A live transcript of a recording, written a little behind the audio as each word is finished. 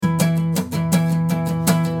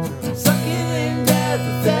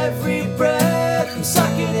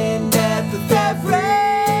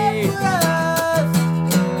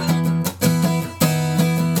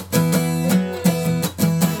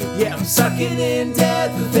in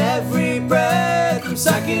death with every breath. I'm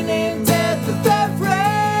sucking in death with every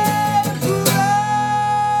breath.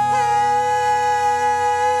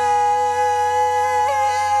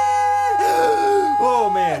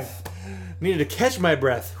 Oh man, needed to catch my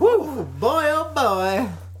breath. Woo! Boy, oh boy.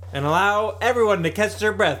 And allow everyone to catch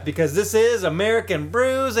their breath because this is American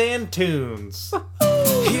Brews and Tunes.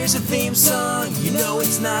 Here's a theme song, you know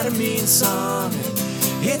it's not a mean song.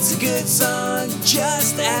 It's a good song,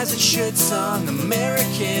 just as it should song.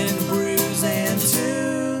 American Brews and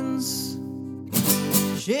Tunes.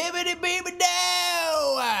 Shibbity-beeby-dow!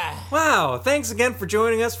 Wow, thanks again for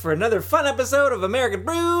joining us for another fun episode of American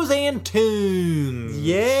Brews and Tunes.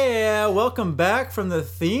 Yeah, welcome back from the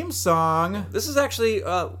theme song. This is actually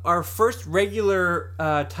our first regular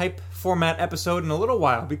type format episode in a little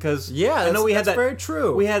while because Yeah, that's very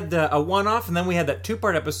true. We had a one-off and then we had that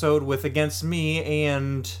two-part episode with Against Me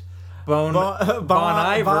and Bon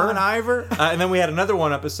Iver. And then we had another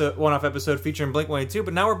one-off episode featuring Blink-182,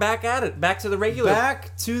 but now we're back at it, back to the regular.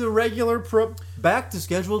 Back to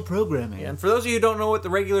scheduled programming. And for those of you who don't know what the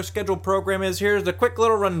regular scheduled program is, here's the quick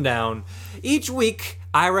little rundown. Each week,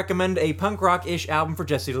 I recommend a punk rock-ish album for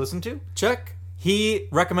Jesse to listen to. Check. He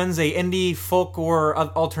recommends a indie, folk, or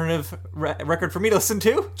alternative record for me to listen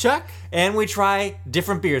to. Check. And we try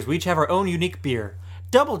different beers. We each have our own unique beer.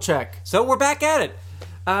 Double check. So we're back at it.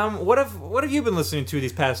 What have you been listening to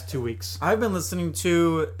these past 2 weeks? I've been listening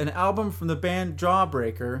to an album from the band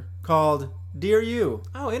Jawbreaker called Dear You.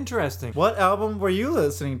 Oh, interesting. What album were you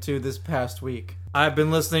listening to this past week? I've been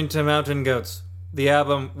listening to Mountain Goats. The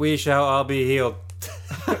album We Shall All Be Healed.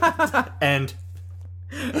 And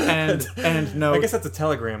note. I guess that's a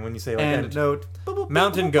telegram when you say like and note.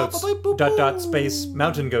 Mountain Goats. ... space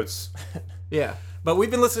Mountain Goats. Yeah. But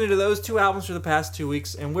we've been listening to those two albums for the past 2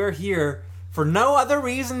 weeks, and we're here for no other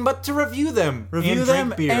reason but to review them. Review them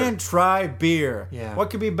drink beer. and try beer. Yeah. What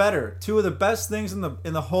could be better? Two of the best things in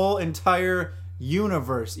the whole entire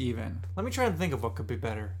universe, even. Let me try and think of what could be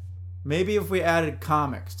better. Maybe if we added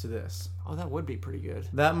comics to this. Oh, that would be pretty good.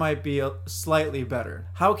 That might be slightly better.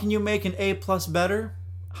 How can you make an A+ better?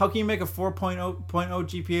 How can you make a 4.0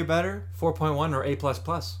 GPA better? 4.1 or A++.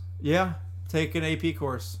 Yeah. Take an AP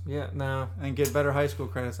course Yeah, no. and get better high school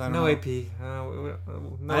credits. I don't No know. AP.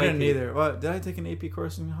 No I didn't AP. either. What? Did I take an AP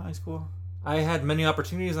course in high school? I had many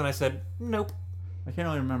opportunities and I said, nope. I can't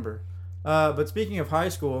really remember. But speaking of high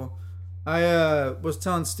school, I was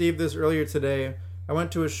telling Steve this earlier today. I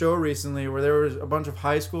went to a show recently where there was a bunch of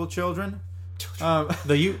high school children.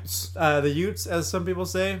 The Utes. The Utes, as some people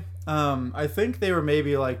say. I think they were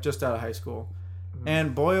maybe like just out of high school.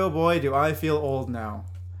 And boy, oh boy, do I feel old now.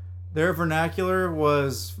 Their vernacular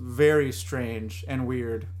was very strange and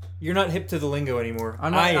weird. You're not hip to the lingo anymore.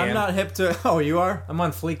 I'm am. not hip to... Oh, you are? I'm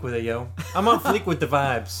on fleek with it, yo. I'm on fleek with the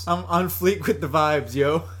vibes. I'm on fleek with the vibes,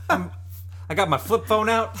 yo. I got my flip phone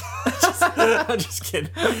out. I'm just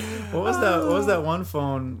kidding. What was that one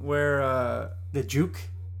phone where... The Juke?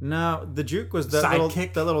 No, the Juke was that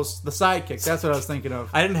Sidekick? the sidekick. That's what I was thinking of.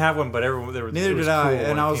 I didn't have one, but everyone Neither did cool I. when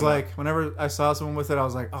And it I was came out. like, whenever I saw someone with it, I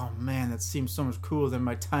was like, oh man, that seems so much cooler than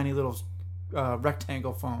my tiny little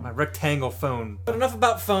rectangle phone. My rectangle phone. But enough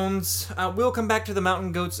about phones. We'll come back to the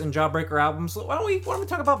Mountain Goats and Jawbreaker albums. Why don't we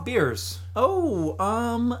talk about beers?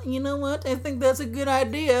 Oh, you know what? I think that's a good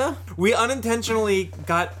idea. We unintentionally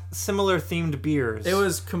got similar themed beers. It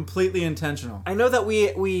was completely intentional. I know that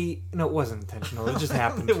no, it wasn't intentional. It just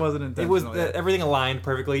happened. It wasn't intentional. It was everything aligned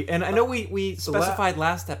perfectly. And I know we specified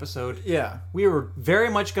last episode. Yeah. We were very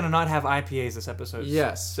much going to not have IPAs this episode.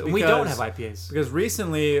 Yes. So we don't have IPAs. Because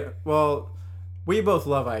recently, well, we both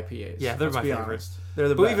love IPAs. Yeah, they're let's my be favorite. honest. They're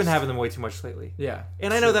the But best. we've been having them way too much lately. Yeah.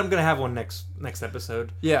 And I know that I'm going to have one next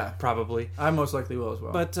episode. Yeah. Probably. I most likely will as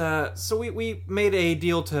well. But, so we made a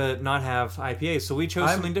deal to not have IPAs, so we chose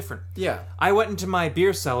something different. Yeah. I went into my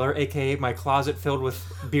beer cellar, aka my closet filled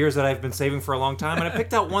with beers that I've been saving for a long time, and I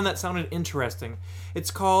picked out one that sounded interesting. It's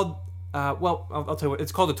called, I'll tell you what,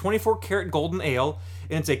 it's called a 24 Karat Golden Ale,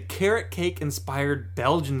 and it's a carrot cake inspired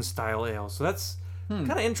Belgian style ale. So that's kind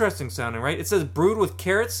of interesting sounding, right? It says brewed with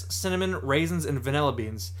carrots, cinnamon, raisins, and vanilla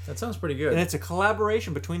beans. That sounds pretty good. And it's a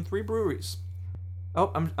collaboration between 3 breweries. Oh,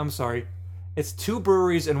 I'm sorry. It's 2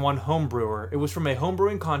 breweries and 1 home brewer. It was from a home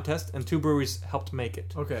brewing contest, and 2 breweries helped make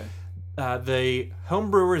it. Okay. The home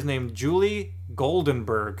brewer is named Julie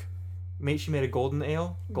Goldenberg. She made a golden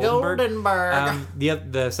ale. Goldenberg.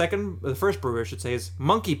 The first brewer, I should say, is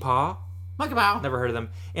Monkey Paw. Monkey Paw. Never heard of them.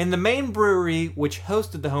 And the main brewery, which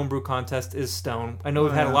hosted the homebrew contest, is Stone. I know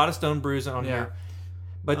we've had a lot of Stone brews on here,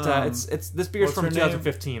 but it's this beer's what's from her name?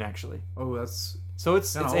 2015 actually. Oh, that's So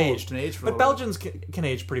it's Kinda old. aged. It's aged for a But little Belgians can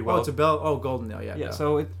age pretty well. it's a golden ale. Yeah. yeah, duh.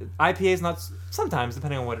 so IPA is not sometimes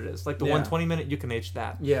depending on what it is. Like the Yeah. 120 minute, you can age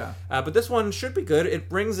that. Yeah. But this one should be good. It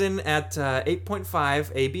brings in at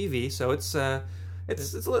 8.5 ABV, so it's a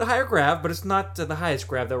little higher grav, but it's not the highest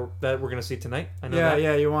grav that we're gonna see tonight. I know Yeah, that.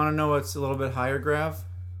 yeah. You want to know what's a little bit higher grav?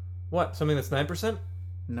 What? Something that's 9%?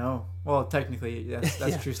 No. Well, technically, yes,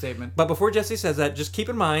 that's Yeah. a true statement. But before Jesse says that, just keep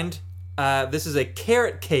in mind, this is a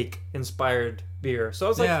carrot cake inspired beer. So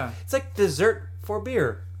it's like Yeah. it's like dessert for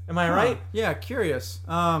beer. Am I Huh. right? Yeah, curious.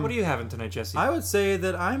 What are you having tonight, Jesse? I would say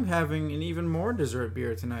that I'm having an even more dessert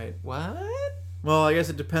beer tonight. What? Well, I guess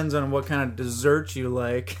it depends on what kind of dessert you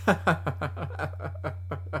like.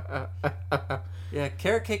 Yeah,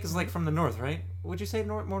 carrot cake is like from the north, right? Would you say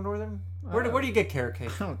more northern? Where do you get carrot cake?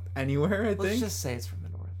 Anywhere, I Let's think. just say it's from the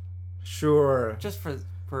north. Sure. Just for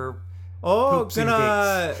Oh, Poops and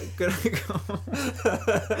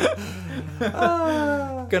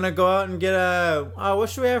gonna go out and get what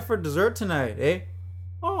should we have for dessert tonight, eh?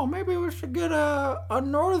 Oh, maybe we should get a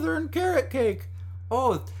northern carrot cake.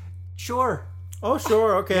 oh, sure. Oh,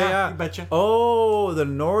 sure, okay, yeah. You betcha. Oh, the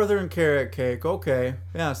northern carrot cake. Okay,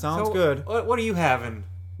 yeah, sounds So, good. What are you having?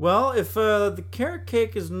 Well, if the carrot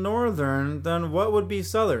cake is northern, then what would be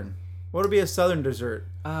southern? What would be a southern dessert?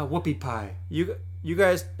 Whoopie pie. You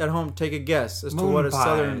guys at home take a guess as to Moon what a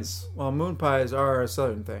southern. pies. Well, moon pies are a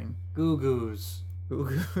southern thing. Goo goos. Goo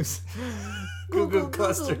goos. Goo goo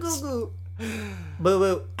clusters. Boo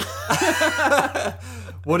boo.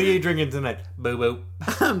 What are you drinking tonight? Boo boo.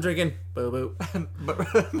 I'm drinking boo boo. This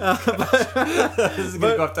is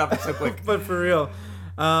gonna go off topic so quick. But for real,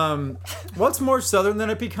 what's more southern than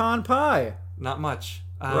a pecan pie? Not much.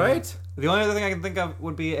 Right? The only other thing I can think of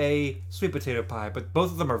would be a sweet potato pie, but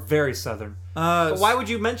both of them are very southern. But But why would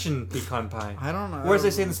you mention pecan pie? I don't know. Whereas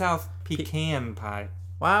they say in the South, pecan pie.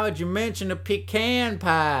 Why would you mention a pecan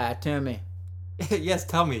pie to me? Yes,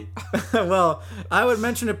 tell me. Well, I would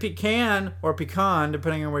mention a pecan or pecan,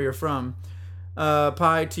 depending on where you're from,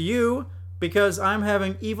 pie to you because I'm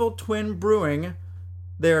having Evil Twin Brewing.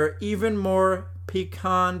 They're even more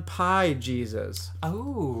pecan pie Jesus.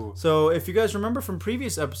 Oh. So if you guys remember from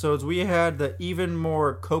previous episodes, we had the even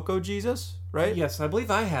more cocoa Jesus, right? Yes, I believe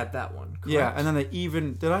I had that one. Correct? Yeah, and then the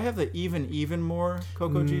even. Did I have the even more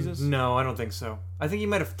cocoa Jesus? No, I don't think so. I think you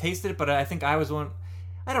might have tasted it, but I think I was the one.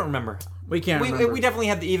 I don't remember. We can't remember. We definitely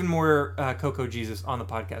had the even more Cocoa Jesus on the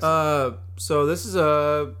podcast. So this is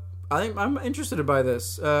I'm interested by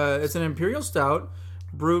this. It's an imperial stout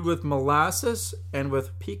brewed with molasses and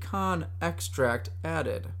with pecan extract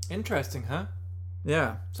added. Interesting, huh?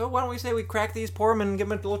 Yeah. So why don't we say we crack these, pour them, and give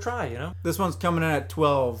them a little try, you know? This one's coming in at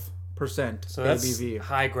 12% So that's ABV.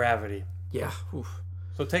 high gravity. Yeah. Oof.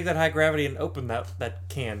 So take that high gravity and open that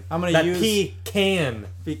can. I'm gonna that use- pecan.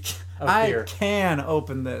 Of I beer. can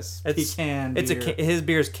open this pecan It's beer. his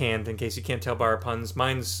beer's canned, in case you can't tell by our puns.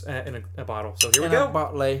 Mine's in a bottle. So here we In a go.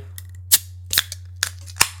 bottle.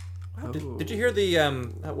 Wow, did you hear the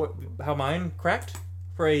how mine cracked?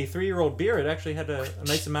 For a 3-year-old beer, it actually had a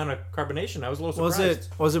nice amount of carbonation. I was a little surprised.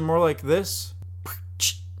 Was it more like this,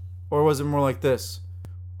 or was it more like this?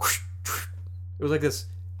 It was like this.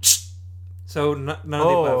 So none of the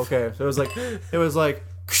Oh, above. okay. So it was like.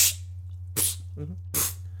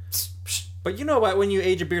 But you know what? When you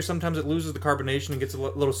age a beer, sometimes it loses the carbonation and gets a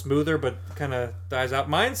little smoother, but kind of dies out.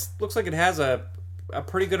 Mine looks like it has a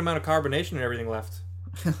pretty good amount of carbonation and everything left.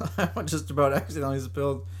 I just about accidentally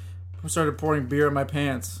spilled. I started pouring beer in my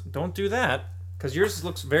pants. Don't do that, because yours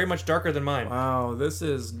looks very much darker than mine. Wow, this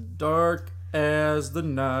is dark as the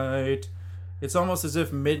night. It's almost as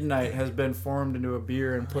if midnight has been formed into a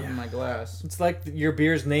beer and put in my glass. It's like your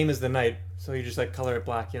beer's name is the night, so you just like color it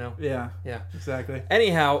black, you know? Yeah, Yeah. exactly.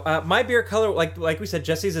 Anyhow, my beer color, like we said,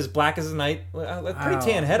 Jesse's is black as the night. Pretty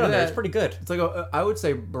tan head on there. It's pretty good. It's like I would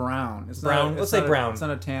say brown. It's Brown. Not, Let's say brown. It's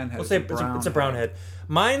not a tan head. Let's say brown it's a brown head.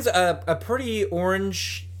 Mine's a pretty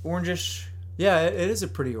orangish. Yeah, it is a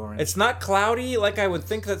pretty orange. It's not cloudy like I would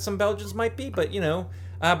think that some Belgians might be, but you know.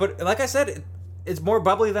 But like I said, it's more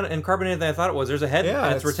bubbly and carbonated than I thought it was. There's a head, Yeah,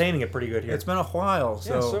 and it's it's- retaining it pretty good here. It's been a while,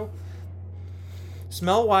 so, Yeah, so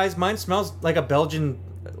smell wise, mine smells like a Belgian,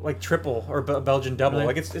 like triple or Belgian double.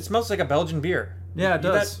 Really? Like it smells like a Belgian beer. Yeah, it You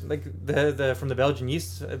does. That, like the from the Belgian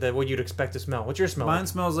yeast, what you'd expect to smell. What's your smell? mine like?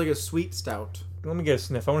 smells like a sweet stout. Let me get a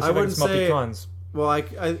sniff. I want to I see if I can wouldn't smell say- pecans. Well,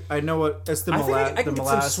 I know what it's the, I think I the can get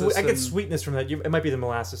molasses. some I get and- sweetness from that. It might be the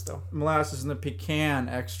molasses though. molasses and the pecan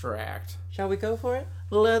extract. Shall we go for it?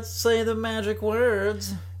 Let's say the magic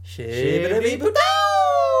words.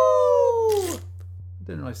 Shibbidi-boo-doo!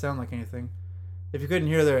 Didn't really sound like anything. If you couldn't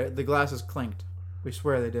hear, the glasses clinked. We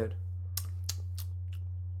swear they did.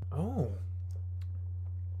 Oh,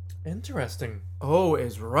 Interesting. O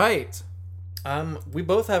is right. We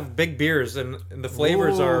both have big beers, and the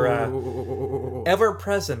flavors are Ooh. ever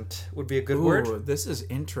present. Would be a good word. This is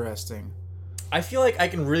interesting. I feel like I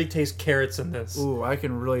can really taste carrots in this. Ooh, I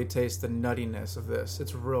can really taste the nuttiness of this.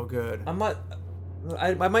 It's real good. I'm not.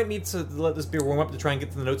 I might need to let this beer warm up to try and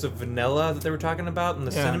get to the notes of vanilla that they were talking about and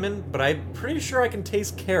the cinnamon, but I'm pretty sure I can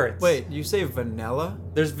taste carrots. Wait, you say vanilla?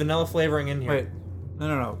 There's vanilla flavoring in here. Wait,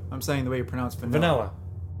 no. I'm saying the way you pronounce vanilla. Vanilla.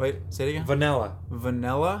 Wait, say it again. Vanilla.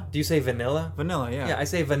 Vanilla? Do you say vanilla? Vanilla, yeah. Yeah, I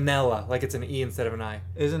say vanilla, like it's an E instead of an I.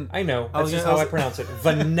 Isn't I know. I That's was just gonna- how I pronounce it.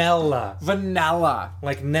 Vanilla. vanilla?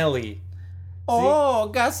 Like Nelly. Oh,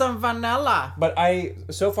 got some vanilla. But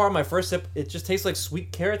so far, my first sip, it just tastes like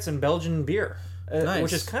sweet carrots and Belgian beer. Nice.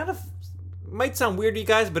 Which is kind of, might sound weird to you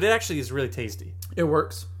guys, but it actually is really tasty. It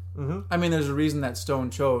works. Mm-hmm. I mean, there's a reason that Stone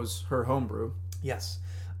chose her homebrew. Yes.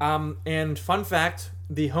 And fun fact,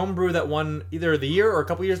 the homebrew that won either the year or a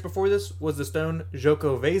couple years before this was the Stone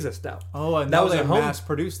Joko Vesa Stout. Oh, and That now was they a home-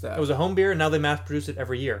 mass-produced that. It was a home beer, and now they mass produce it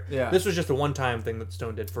every year. Yeah. This was just a one-time thing that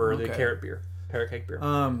Stone did for the Okay. carrot cake beer. You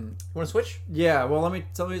want to switch? Yeah. Well, let me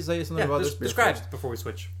say something about this beer. describe first. it before we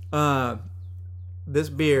switch. This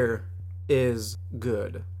beer is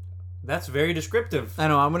good. That's very descriptive. I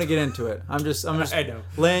know. I'm gonna get into it. I'm just I know.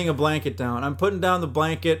 laying a blanket down. I'm putting down the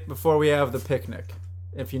blanket before we have the picnic,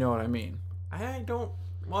 if you know what I mean. I don't.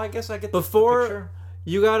 Well, I guess I get Before- the picture.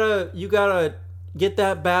 You gotta get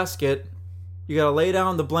that basket. You gotta lay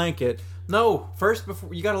down the blanket No, first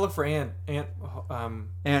before you got to look for ant and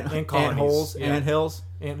Ant colonies, ant holes, yeah. ant hills.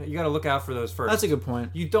 and you got to look out for those first. That's a good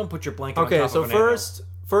point. You don't put your blanket on Okay, top so of an ant hill.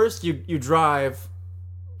 first you drive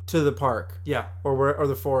to the park Yeah, or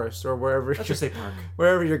the forest or wherever let's just say park.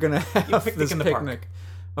 wherever you're gonna have picnic this in the park. picnic.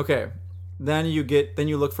 Okay, then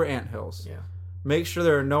you look for ant hills. Yeah. Make sure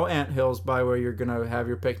there are no ant hills by where you're gonna have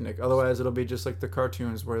your picnic. Otherwise, it'll be just like the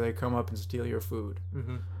cartoons where they come up and steal your food.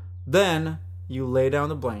 Mm-hmm. Then you lay down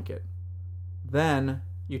the blanket. Then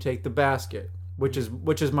you take the basket, which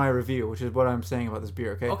is my review, which is what I'm saying about this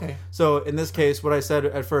beer. Okay. Okay. So in this case, what I said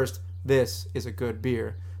at first, this is a good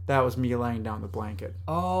beer. That was me laying down the blanket.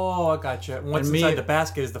 Oh, I gotcha. What's And me- inside the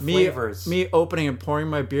basket is the flavors. Me opening and pouring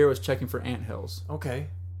my beer was checking for ant hills. Okay.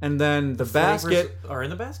 And then the Flavors basket, are in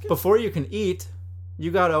the basket. before you can eat, you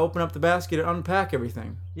got to open up the basket and unpack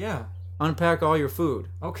everything. Yeah. Unpack all your food.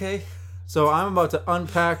 Okay. So I'm about to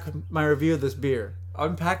unpack my review of this beer.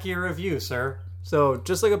 Unpack your review, sir. So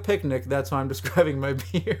just like a picnic, that's how I'm describing my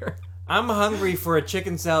beer. I'm hungry for a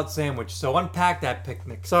chicken salad sandwich, so unpack that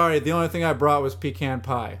picnic. Sorry, the only thing I brought was pecan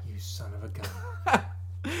pie, You son of a gun.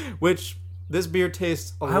 which this beer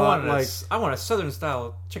tastes a I lot want like. I want a southern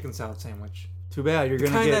style chicken salad sandwich. Too bad you're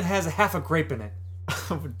gonna Kind get that has a half a grape in it.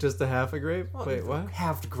 just a half a grape. Wait, what?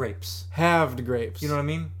 Halved grapes. Halved grapes. You know what I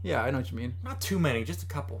mean? Yeah, I know what you mean. Not too many, just a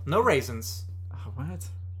couple. No raisins. Oh, what?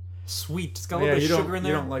 Sweet. It's got a Yeah, little bit you of don't. sugar in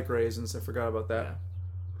You there. don't like raisins. I forgot about that. Yeah.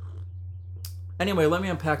 Anyway, let me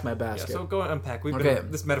unpack my Yeah, basket. so go unpack. Okay.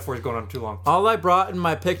 This metaphor is going on too long. All I brought in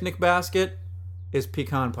my picnic basket is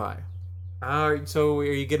pecan pie. So are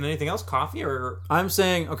you getting anything else? Coffee or I'm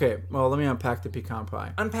saying, okay, well, let me unpack the pecan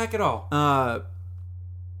pie. unpack it all?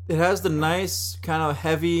 It has the nice, kind of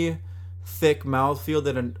heavy, thick mouthfeel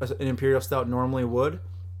that an Imperial Stout normally would.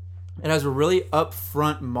 It has a really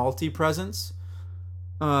upfront malty presence.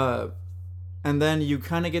 And then you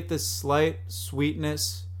kind of get this slight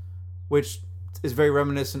sweetness, which is very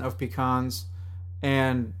reminiscent of pecans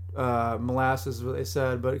and molasses, what they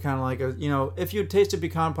said, but kind of like if you had tasted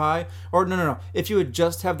pecan pie, or no, if you would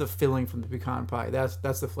just have the filling from the pecan pie,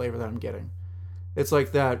 that's the flavor that I'm getting. It's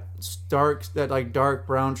like that dark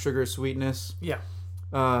brown sugar sweetness, Yeah.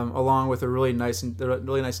 along with a really nice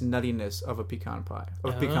nuttiness of a pecan pie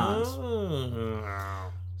of pecans.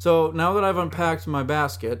 Oh. So now that I've unpacked my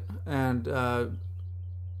basket and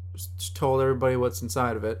just told everybody what's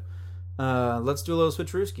inside of it, let's do a little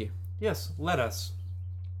switcherooski. Yes, let us.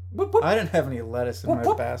 Whoop, whoop. I didn't have any lettuce in Whoop, my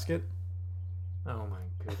whoop. basket. Oh my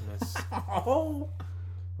goodness. Oh.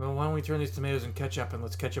 Well, why don't we turn these tomatoes and ketchup and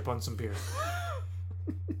let's catch up on some beer.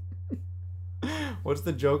 What's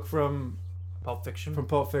the joke from Pulp Fiction.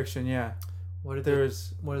 Pulp Fiction? Yeah, What did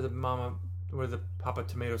the Papa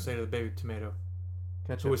tomato say to the baby tomato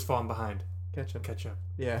ketchup. who was falling behind? Ketchup. Ketchup.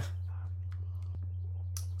 Yeah.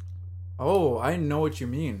 Oh, I know what you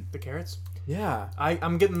mean. The carrots. Yeah.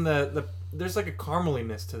 I'm getting the there's like a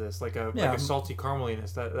carameliness to this, like a salty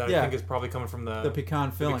carameliness that I Yeah. think is probably coming from The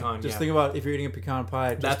pecan filling. pecan, Just yeah. think about if you're eating a pecan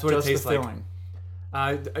pie. That's what it just tastes the like. filling.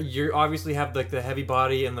 You obviously have like the heavy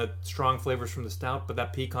body and the strong flavors from the stout, but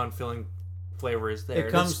that pecan filling flavor is there.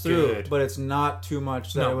 It comes It's through, good. but it's not too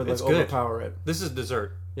much that No, it would it's like good. overpower it. This is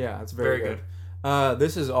dessert. Yeah, it's very Very good.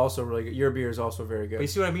 This is also really good. Your beer is also very But you good.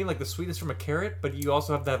 see what I mean? Like the sweetness from a carrot, but you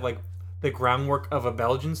also have that like the groundwork of a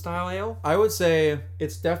Belgian style ale. I would say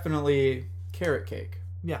it's definitely carrot cake.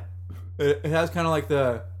 Yeah. It has kind of like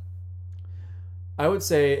the. I would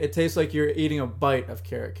say it tastes like you're eating a bite of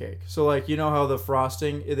carrot cake. So like you know how the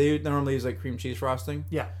frosting they normally use like cream cheese frosting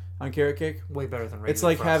Yeah. on carrot cake. Way better than regular It's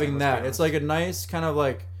like frosting, having let's that. be It's honest. like a nice kind of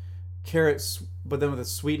like carrots, but then with the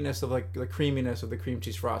sweetness of like the creaminess of the cream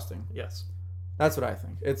cheese frosting. Yes. That's what I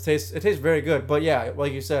think. It tastes very good, but yeah,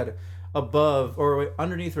 like you said, above or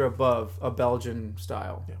underneath or above a Belgian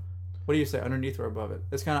style. Yeah. What do you say? Underneath or above it?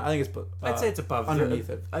 It's kind of. I think it's. I'd say it's above underneath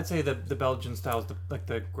it. I'd say the Belgian style is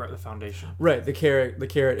the foundation. Right. The carrot. The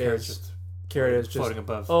carrot Carrot's is just carrot is just floating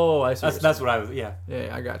above. Oh, I see. That's what I was. Yeah. Yeah,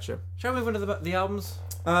 I got you. Shall we move into the albums?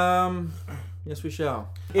 Yes, we shall.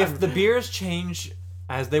 If the beers change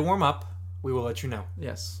as they warm up, we will let you know.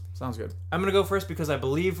 Yes, sounds good. I'm gonna go first because I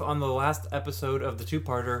believe on the last episode of the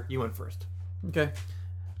two-parter, you went first. Okay.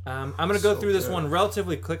 I'm gonna go So through this good. one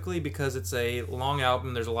relatively quickly because it's a long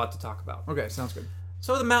album. There's a lot to talk about. Okay, sounds good.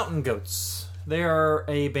 So the Mountain Goats. They are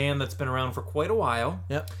a band that's been around for quite a while.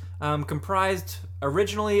 Yep. Comprised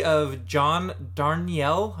originally of John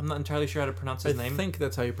Darnielle. I'm not entirely sure how to pronounce his I name. think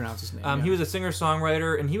that's how you pronounce his name. He was a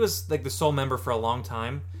singer-songwriter, and he was like the sole member for a long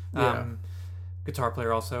time. Yeah. Guitar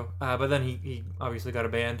player also. But then he obviously got a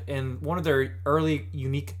band. And one of their early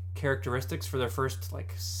unique characteristics for their first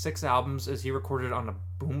like 6 albums is he recorded on a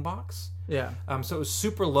boombox. Yeah. So it was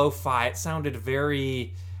super lo-fi. It sounded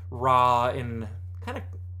very raw and kind of.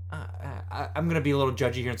 I'm gonna be a little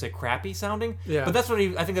judgy here and say crappy sounding. Yeah. But that's what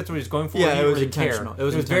I think that's what he was going for. Yeah, He it didn't was really care. intentional. It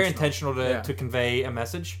was very intentional. intentional to Yeah. convey a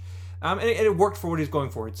message. And it worked for what he was going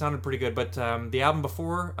for. It sounded pretty good. But the album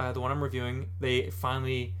before, the one I'm reviewing, they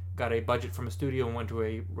finally got a budget from a studio and went to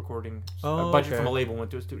a recording. Oh, a budget okay. from a label and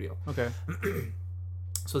went to a studio. Okay.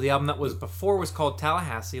 So the album that was before was called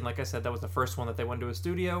Tallahassee, and like I said, that was the first one that they went to a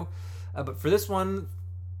studio. But for this one,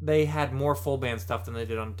 they had more full band stuff than they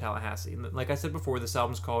did on Tallahassee. And like I said before, this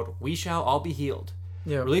album's called We Shall All Be Healed.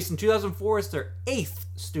 Yeah. Released in 2004, it's their 8th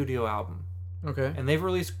studio album, Okay. and they've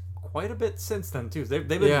released quite a bit since then too. They've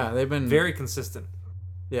been They've been very consistent.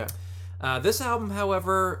 Yeah. This album,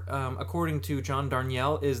 however, according to John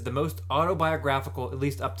Darnielle, is the most autobiographical, at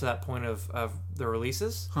least up to that point of the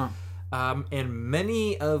releases. Huh. And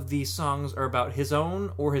many of these songs are about his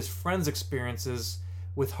own or his friends' experiences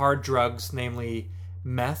with hard drugs, namely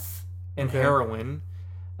meth and Okay. heroin.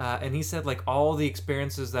 And he said, like, all the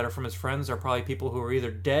experiences that are from his friends are probably people who are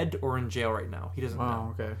either dead or in jail right now. He doesn't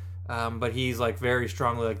Wow. know. Okay. But he's, like, very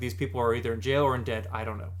strongly, like, these people are either in jail or in dead. I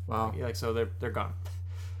don't know. Wow. Like, so they're gone.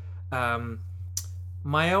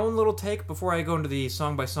 My own little take before I go into the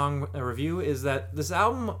song-by-song review is that this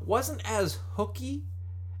album wasn't as hooky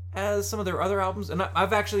as some of their other albums. And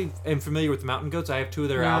I've actually am familiar with the Mountain Goats. I have 2 of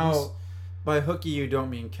their albums. Now, by hooky, you don't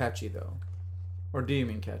mean catchy, though. Or do you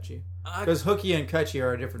mean catchy? Uh, Because hooky and catchy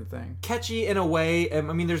are a different thing. Catchy in a way. I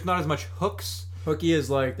mean, there's not as much hooks. Hooky is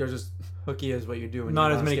like, there's just, hooky is what you do when Not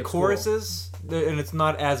you as wanna many skip school. choruses, and it's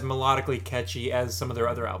not as melodically catchy as some of their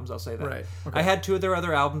other albums. I'll say that. Right. Okay. I had 2 of their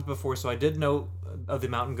other albums before, so I did know of the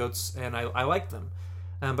Mountain Goats, and I liked them.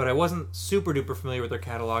 But I wasn't super duper familiar with their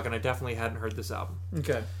catalog, and I definitely hadn't heard this album.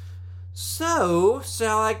 Okay. So,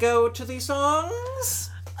 shall I go to the songs?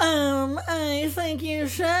 I think you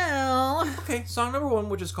shall. Okay, song number 1,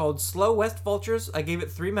 which is called Slow West Vultures. I gave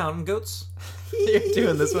it 3 Mountain Goats. You're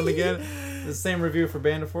doing this one again? The same review for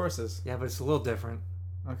Band of Forces. Yeah, but it's a little different.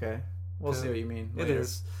 Okay. We'll see what you mean. It later.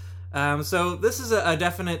 is. So this is a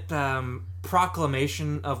definite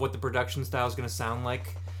proclamation of what the production style is going to sound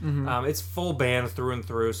like. It's full band through and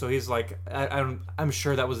through. So he's like, I'm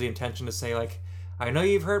sure that was the intention to say like, I know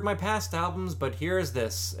you've heard my past albums, but here's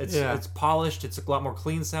this. It's polished. It's a lot more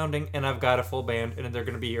clean sounding, and I've got a full band, and they're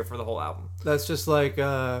going to be here for the whole album. That's just like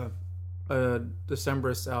a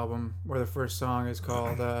Decemberist album where the first song is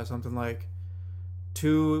called something like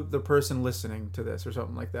 "To the Person Listening to This" or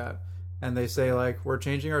something like that, and they say like, "We're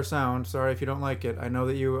changing our sound. Sorry if you don't like it. I know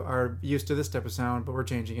that you are used to this type of sound, but we're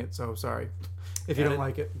changing it. So sorry if you don't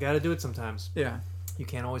like it." Got to do it sometimes. Yeah. You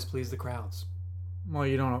can't always please the crowds. Well,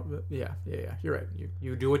 you don't. Yeah. You're right.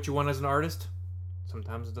 You do what you want as an artist.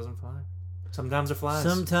 Sometimes it doesn't fly. Sometimes it flies.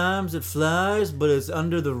 Sometimes it flies, but it's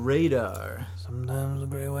under the radar. Sometimes the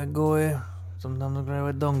great white go away. Sometimes the great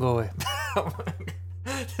white don't go away.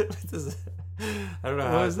 I don't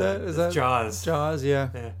know. What is that? Is that Jaws? Jaws, yeah.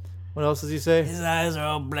 Yeah. What else does he say? His eyes are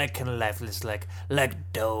all black and lifeless, like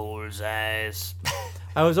doll's eyes.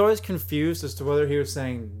 I was always confused as to whether he was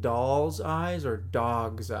saying doll's eyes or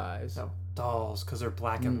dog's eyes. No, dolls, because they're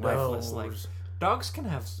black and lifeless. Like dogs can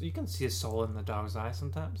have. You can see a soul in the dog's eye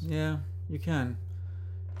sometimes. Yeah, You can.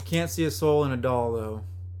 You can't see a soul in a doll, though.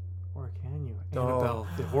 Or can you? Doll. Annabelle,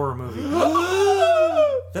 the horror movie.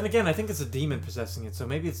 Then again, I think it's a demon possessing it, so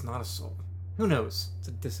maybe it's not a soul. Who knows? It's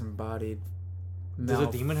a disembodied. Does a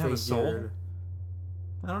demon have a soul? malfigured-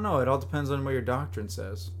 I don't know. It all depends on what your doctrine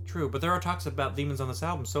says. True, but there are talks about demons on this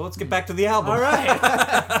album, so let's get back to the album. All right.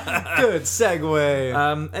 Good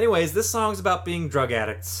segue. Anyways, this song's about being drug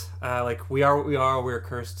addicts. Like, we're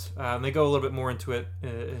cursed. They go a little bit more into it.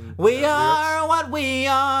 We are what we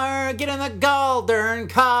are. Get in the golden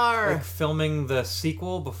car. like filming the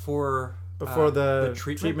sequel before the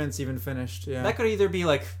treatment. treatment's even finished. Yeah. That could either be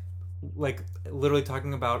like literally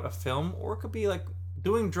talking about a film, or it could be like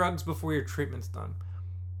doing drugs before your treatment's done.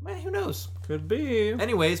 Man, who knows? Could be.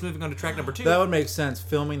 Anyways, moving on to track number 2. That would make sense.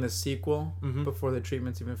 Filming the sequel Mhm. before the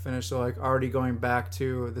treatment's even finished, so like already going back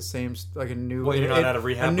to the same, like a new, Well, you're not out of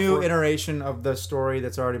rehab a new before? iteration of the story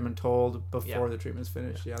that's already been told before Yeah. the treatment's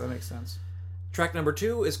finished. Yeah, that makes sense. Track number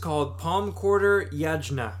 2 is called Palm Quarter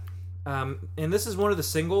Yajna. And this is one of the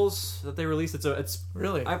singles that they released. It's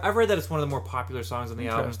Really I've read that it's one of the more popular songs on the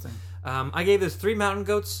album. interesting. I gave this 3 mountain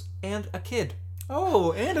goats and a kid.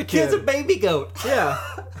 Oh, and a Kid's kid. a baby goat. Yeah,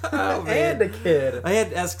 Oh, man. and a kid. I had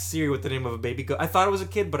to ask Siri what the name of a baby goat. I thought it was a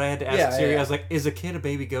kid, but I had to ask Yeah, Siri. yeah. I was like, "Is a kid a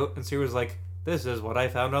baby goat?" And Siri was like, "This is what I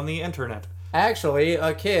found on the internet." Actually,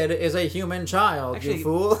 a kid is a human child. Actually, you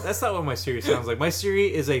fool. That's not what my Siri sounds like. My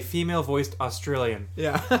Siri is a female-voiced Australian.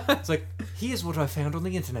 Yeah. It's like, "Here's what I found on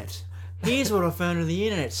the internet." Here's what I found on the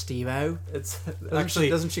internet, Steve-O. It's Actually,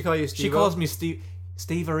 doesn't she call you Steve? she calls me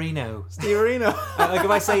Steve Areno. Steve Areno. Like if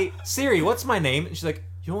I say, "Siri, what's my name?" and she's like,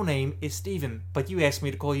 "Your name is Steven, but you asked me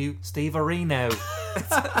to call you Steve Areno."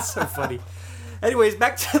 That's so funny. Anyways,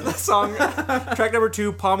 back to the song. Track number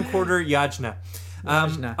 2, Palm Quarter Yajna.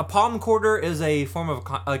 Yajna. A palm quarter is a form of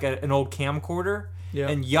an old camcorder, Yeah.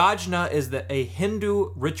 and Yajna is a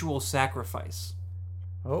Hindu ritual sacrifice.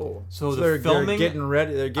 Oh, So the they're filming getting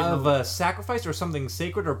ready. They're getting, Of a sacrifice or something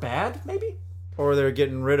sacred or bad, maybe? or they're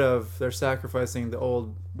getting rid of. They're sacrificing the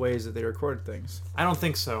old ways that they record things. I don't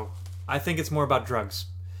think so. I think it's more about drugs.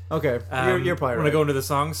 Okay, you're probably When right. I go into the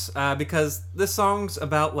songs, because this song's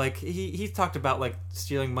about like he talked about like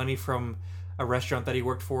stealing money from a restaurant that he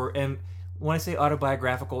worked for, and when I say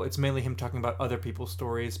autobiographical, it's mainly him talking about other people's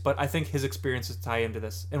stories. But I think his experiences tie into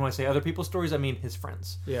this. And when I say other people's stories, I mean his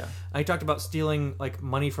friends. Yeah. He talked about stealing like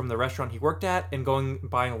money from the restaurant he worked at and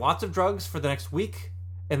buying lots of drugs for the next week,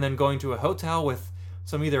 and then going to a hotel with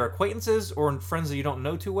some either acquaintances or friends that you don't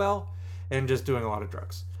know too well, and just doing a lot of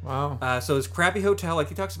drugs. Wow. So this crappy hotel, like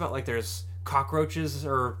he talks about, like there's cockroaches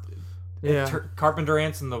or Yeah. carpenter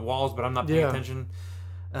ants in the walls, but I'm not paying Yeah. attention.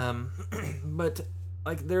 But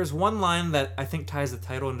like there's one line that I think ties the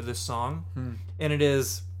title into this song, and it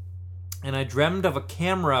is, "And I dreamed of a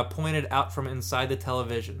camera pointed out from inside the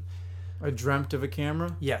television." I dreamt of a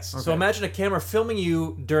camera. Yes. So Okay. imagine a camera filming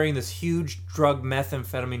you during this huge drug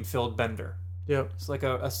methamphetamine filled bender. Yep. It's like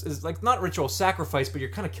it's like not ritual sacrifice, but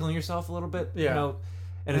you're kind of killing yourself a little bit. Yeah. You know,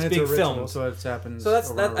 and it's a being ritual, filmed. so it happens. So that's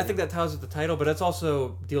over that. and I over think that ties with the title, but it's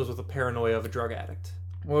also deals with the paranoia of a drug addict.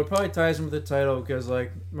 Well, it probably ties in with the title because,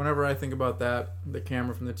 like, whenever I think about that, the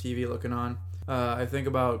camera from the TV looking on, I think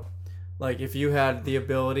about, like, if you had the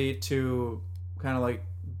ability to kind of, like,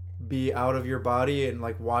 be out of your body and,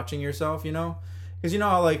 like, watching yourself, you know? Because you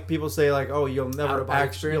know how, like, people say, like, oh, you'll never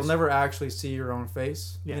actually see your own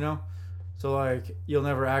face, Yeah. you know? So, like, you'll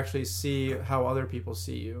never actually see how other people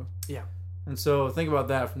see you. Yeah. And so think about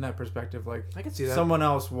that from that perspective, like, I can see that. someone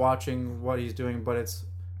else watching what he's doing, but it's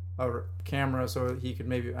a camera so he could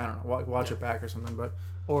maybe, I don't know, watch it back or something. But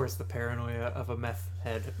Or it's the paranoia of a meth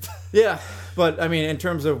head. yeah, but I mean, in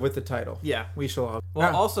terms of with the title, Yeah. we shall all.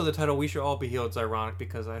 Well, also the title "We Should All Be Healed" is ironic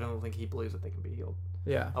because I don't think he believes that they can be healed.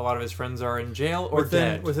 yeah, A lot of his friends are in jail or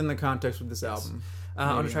dead. within the context of this album. On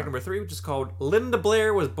to maybe track not. number 3, which is called "Linda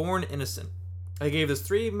Blair Was Born Innocent." I gave this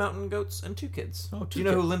 3 mountain goats and 2 kids. Oh, Do 2 you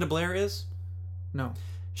know kids. who Linda Blair is? No.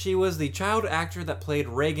 She was the child actor that played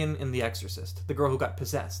Reagan in The Exorcist, the girl who got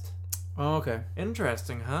possessed. Oh, okay.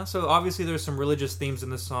 Interesting, huh? So obviously there's some religious themes in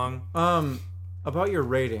this song. About your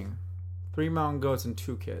rating, 3 mountain goats and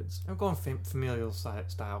 2 kids. I'm going familial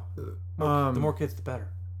style. The more kids, the better.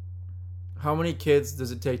 How many kids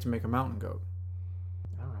does it take to make a mountain goat?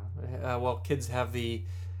 I don't know. Well, kids have the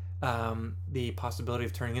possibility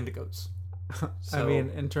of turning into goats. I So- mean,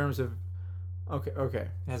 in terms of, okay,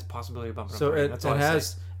 It has possibility of bumping so up. it That's all I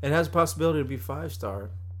say. has possibility to be 5-star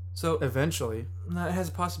So eventually. no, it has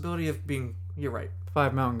a possibility of being. You're right.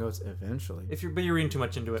 5 mountain goats eventually. But you're reading too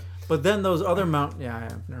much into it. But then those other mountain, yeah,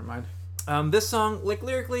 never mind. This song, like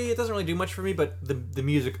lyrically, it doesn't really do much for me, but the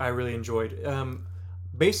music I really enjoyed.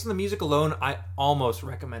 based on the music alone, I almost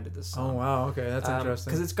recommended this Oh song. wow, okay, that's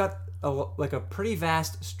interesting. Because it's got like a pretty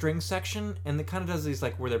vast string section, and it kind of does these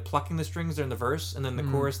like where they're plucking the strings during the verse, and then the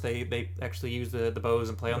chorus they actually use the bows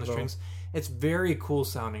and play on the bow. strings. It's very cool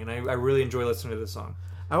sounding, and I really enjoy listening to this song.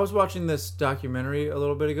 I was watching this documentary a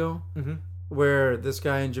little bit ago, where this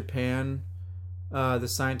guy in Japan, the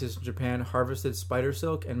scientist in Japan, harvested spider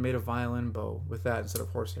silk and made a violin bow with that instead of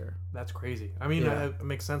horsehair. That's crazy. I mean, Yeah. it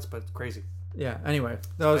makes sense, but it's crazy. Yeah. Anyway,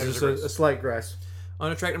 that was Spiders just are a gross. slight grass. On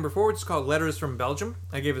to track number 4, which is called Letters from Belgium.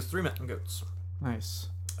 I gave us 3 Mountain Goats. Nice.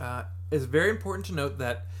 It's very important to note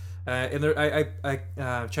that, and there,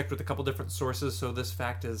 I checked with a couple different sources, so this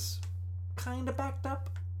fact is kind of backed up.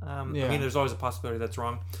 I mean, there's always a possibility that's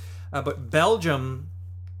wrong. But Belgium,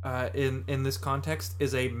 in this context,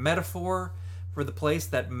 is a metaphor for the place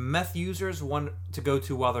that meth users want to go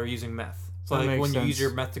to while they're using meth. So That like makes when you use sense.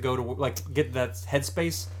 your meth to go to like get that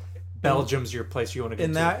headspace, Belgium's your place you want to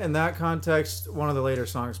go to. In that context, one of the later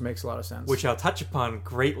songs makes a lot of sense. Which I'll touch upon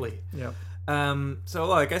greatly. Yep. So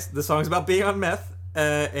like I guess the song's about being on meth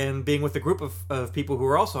and being with a group of people who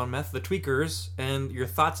are also on meth, the tweakers, and your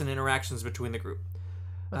thoughts and interactions between the group.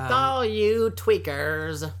 all you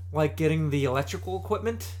tweakers. Like getting the electrical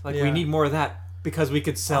equipment. Like we Yeah. need more of that because we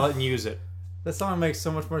could sell it and use it. That song makes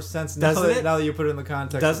so much more sense Doesn't it? now that you put it in the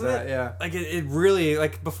context Doesn't of that. it? Yeah. Like it really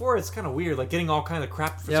like before it's kind of weird. Like getting all kind of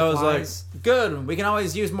crap for Yeah, it supplies. was like, good, we can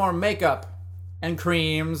always use more makeup and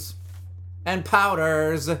creams and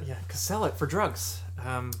powders. Yeah, cause sell it for drugs.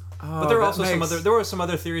 But Oh, there were that also some makes- other there were some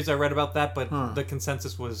other theories I read about that, but the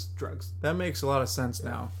consensus was drugs. That makes a lot of sense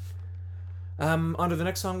now. On to the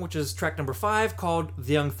next song, which is track number 5, called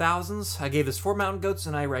 "The Young Thousands." I gave this 4 Mountain Goats,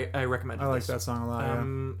 and I recommended. I like this. that song a lot,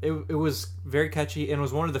 It was very catchy and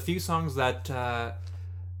was one of the few songs that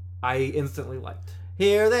I instantly liked.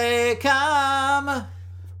 Here they come,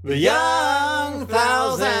 The young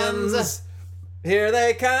thousands. Here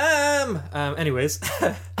they come. Anyways,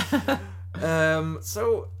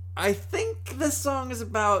 so I think this song is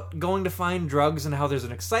about going to find drugs and how there's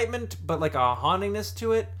an excitement, but like a hauntingness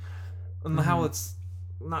to it, and how it's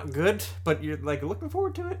not good, but you're like looking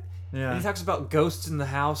forward to it. And Yeah. he talks about ghosts in the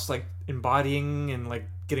house, like embodying and like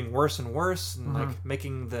getting worse and worse, and like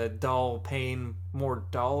making the dull pain more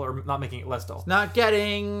dull, or not making it less dull. Not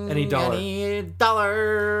getting Any dollar. any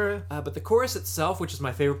dollar. But the chorus itself, which is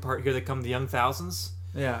my favorite part, "Here they come, the young thousands."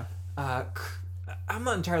 Yeah. I'm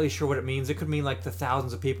not entirely sure what it means. It could mean like the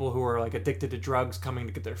thousands of people who are like addicted to drugs coming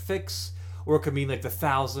to get their fix, or it could mean like the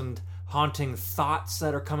 1,000 haunting thoughts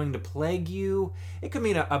that are coming to plague you. It could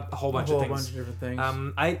mean a whole bunch A whole of things. bunch of different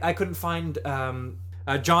things. I couldn't find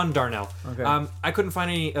John Darnell. Okay. I couldn't find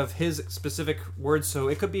any of his specific words, so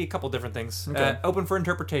it could be a couple different things. Okay. Open for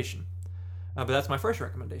interpretation. But that's my first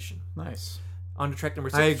recommendation. Nice. On to track number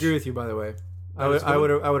 6. I agree with you, by the way. that's I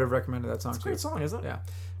good. would have recommended that song It's a too. great song, isn't it? Yeah.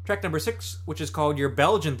 Track number 6, which is called "Your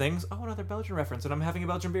Belgian Things." Oh, another Belgian reference, and I'm having a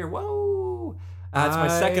Belgian beer. Whoa! That's my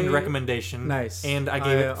second recommendation. Nice. And I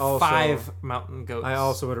gave it also- 5 Mountain Goats. I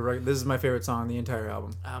also would have. This is my favorite song on the entire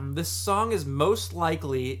album. This song is most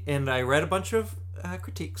likely, and I read a bunch of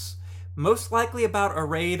critiques, most likely about a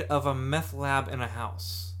raid of a meth lab in a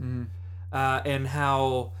house. And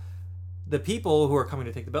how the people who are coming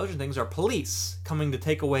to take the Belgian things are police coming to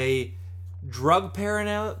take away drug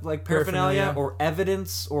paraphernalia or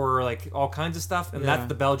evidence or like all kinds of stuff, and Yeah. that's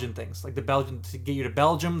the Belgian things, like the Belgian to get you to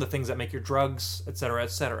Belgium, the things that make your drugs, etc.,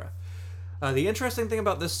 etc. The interesting thing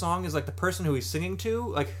about this song is like the person who he's singing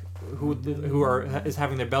to, like who is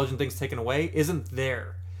having their Belgian things taken away, isn't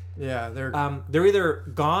there. Yeah, they're. They're either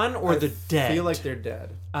gone or they're dead. I feel like they're dead.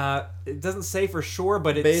 It doesn't say for sure,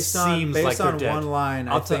 but it Based seems like they're on dead. one line,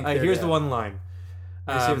 I'll tell. they're Here's dead. the one line.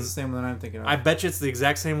 Let me see if it's the same one that I'm thinking of. I bet you it's the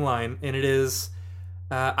exact same line, and it is.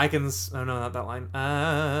 I can. Oh no, not that line.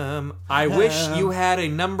 I wish you had a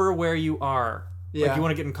number where you are. Yeah. Like you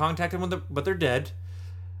want to get in contact with them, but they're dead.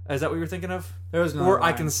 Is that what you're thinking of? There was no Or I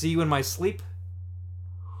line. can see you in my sleep.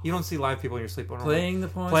 You don't see live people in your sleep. Playing the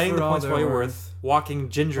points Playing for the all points they're while you're worth. worth. Walking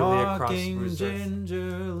gingerly across Walking bruised earth.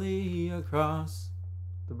 gingerly across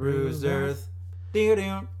the bruised earth.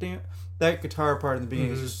 That guitar part in the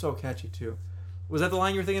beginning is just so catchy too. Was that the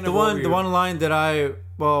line you were thinking The of? What one, were the you- one line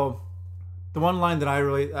that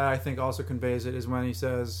I think also conveys it is when he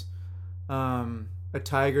says, "A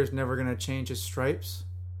tiger's never gonna change his stripes."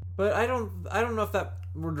 But I don't know if that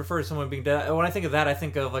would refer to someone being dead. When I think of that, I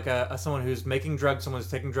think of like a someone who's making drugs. Someone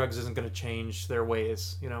who's taking drugs isn't going to change their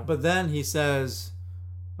ways, you know. But then he says,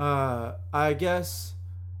 "I guess,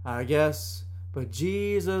 but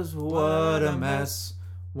Jesus, what a mess.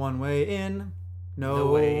 One way in, no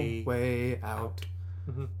No way way out."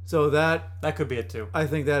 So that That could be it too. I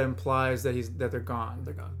think that implies that they're gone.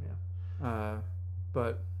 They're gone. Yeah.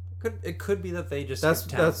 But It could be that they just That's-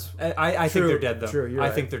 skipped town. that's I think true- they're dead though. true, you're I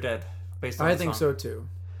right. think they're dead based on I the think song. so too.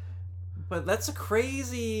 But that's a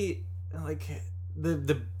crazy, like,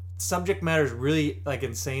 the subject matter is really like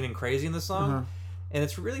insane and crazy in the song, Uh-huh. and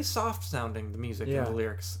it's really soft sounding, the music Yeah. and the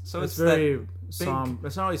lyrics. So It's it's very that somber.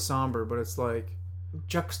 It's not really somber, but it's like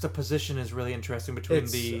juxtaposition is really interesting between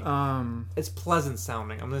it's the. um. It's pleasant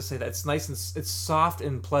sounding. I'm going to say that it's nice and it's soft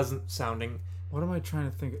and pleasant sounding. What am I trying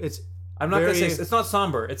to think? It's I'm not going to very say it's not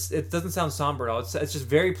somber. It doesn't sound somber at all. It's just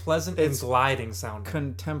very pleasant and It's gliding sounding.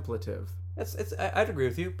 contemplative. I'd agree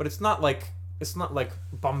with you, but it's not like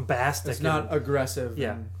bombastic. It's not and- aggressive.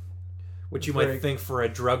 Yeah. and- which you it's might very- think for a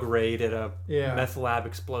drug raid at a Yeah. meth lab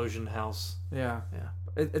explosion house. yeah. Yeah,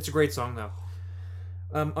 it's a great song though.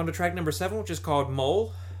 On to track number 7, which is called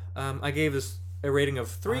Mole. I gave this a rating of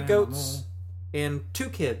 3 I am a goats and 2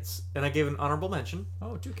 kids, and I gave an honorable mention.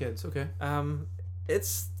 Oh, 2 kids. Okay.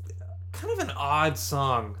 It's kind of an odd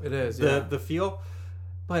song. It is. Yeah. The feel,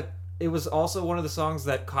 but it was also one of the songs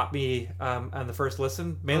that caught me on the first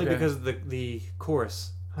listen, mainly Okay. because of the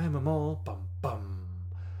chorus. I am a mole, bum bum,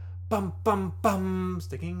 bum bum bum,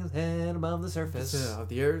 sticking his head above the surface.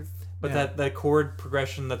 The earth. But Yeah. that chord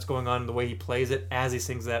progression that's going on, the way he plays it as he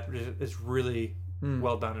sings that is really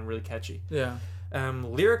well done and really catchy. Yeah.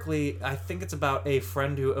 Lyrically, I think it's about a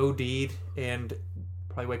friend who OD'd and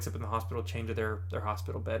probably wakes up in the hospital chained to their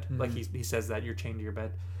hospital bed. Like he says that you're chained to your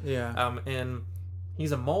bed. Yeah. And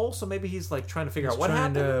he's a mole, so maybe he's like trying to figure He's out what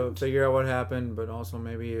trying happened. to figure out what happened, but also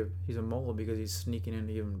maybe he's a mole because he's sneaking in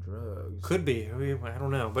to give him drugs. Could be. I mean, I don't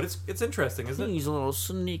know, but it's interesting, isn't it? He's a little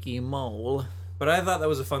sneaky mole. But I thought that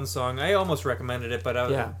was a fun song. I almost recommended it, but I,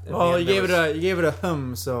 Yeah. at the Well, end, you gave it a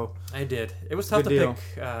hum. So I did. It was tough Good to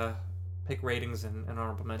deal. pick ratings and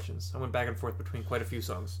honorable mentions. I went back and forth between quite a few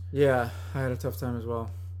songs. yeah, I had a tough time as well.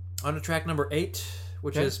 On to track number 8,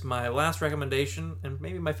 which Okay. is my last recommendation and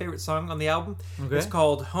maybe my favorite song on the album. Okay. It's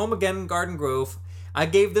called Home Again Garden Grove. I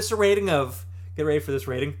gave this a rating of, get ready for this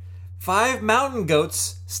rating, 5 mountain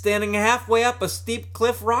goats standing halfway up a steep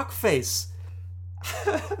cliff rock face.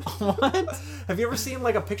 What? Have you ever seen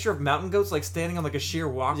like a picture of mountain goats like standing on like a sheer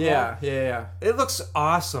walk Yeah, wall? yeah. It looks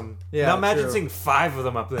awesome. Yeah, now imagine true. seeing 5 of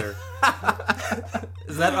them up there.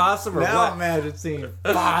 Is that awesome or Now what? imagine seeing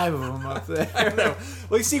 5 of them up there. I know.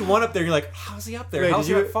 Well, you see one up there, and you're like, how's he up there? Wait, How's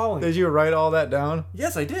he not falling? Did you write all that down?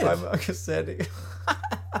 Yes, I did. I'm standing.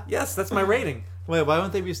 Yes, that's my rating. Wait, why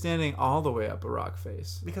wouldn't they be standing all the way up a rock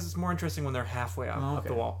face? Because it's more interesting when they're halfway up, Oh, up the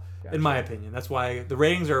okay. wall, Gotcha. in my opinion. That's why the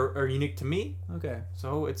ratings are unique to me, Okay.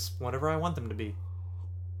 so it's whatever I want them to be.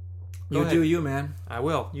 Go You ahead. do you, man. I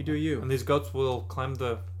will. You do you. And these goats will climb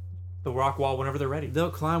the rock wall whenever they're ready. They'll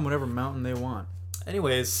climb whatever mountain they want.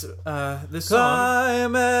 Anyways, this song,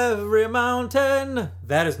 Climb every mountain.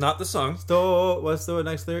 that is not the song. What's the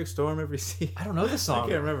next lyric? Storm every sea. I don't know this song. I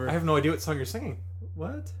can't remember. I have no idea what song you're singing.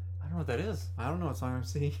 What? I don't know what that is. I don't know what song I'm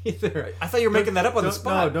singing either. I thought you were making that up on the Don't-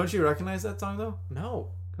 spot. No, don't you recognize that song though? No.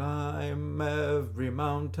 Climb every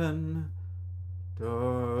mountain,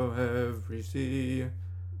 to every sea.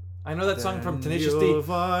 I know that song from Then Tenacious you'll D.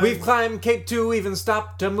 find- We've climbed Cape 2, even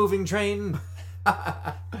stopped a moving train.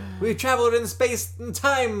 We've traveled in space and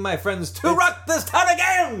time, my friends, to rock this town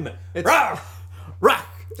again! It's- Rock! Rock!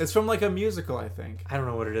 It's from like a musical, I think. I don't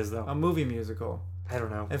know what it is, though. A movie musical. I don't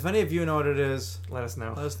know. If any of you know what it is, Let us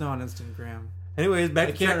know. let us know on Instagram. Anyways, back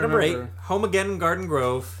I to can't track number 8, remember. Home Again in Garden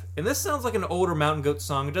Grove. And this sounds like an older Mountain Goat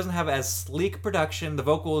song. It doesn't have as sleek production. The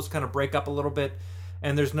vocals kind of break up a little bit.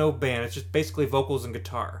 And there's no band. It's just basically vocals and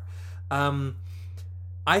guitar.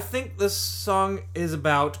 I think this song is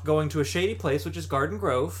about going to a shady place, which is Garden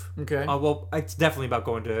Grove. Okay. Well, it's definitely about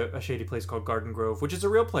going to a shady place called Garden Grove, which is a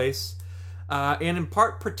real place. And in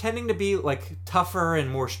part pretending to be like tougher and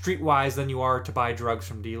more streetwise than you are to buy drugs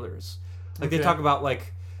from dealers. Like they Okay. talk about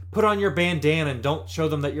like, put on your bandana and don't show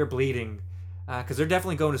them that you're bleeding. Because they're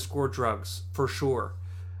definitely going to score drugs, for sure.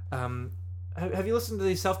 Have you listened to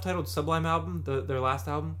the self-titled Sublime album, their last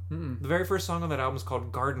album? The very first song on that album is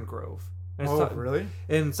called Garden Grove. And it's Oh, ta- really?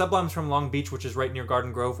 And Sublime's from Long Beach, which is right near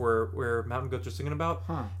Garden Grove, where Mountain Goats are singing about.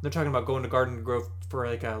 Huh. They're talking about going to Garden Grove for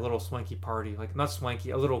like a little swanky party, like not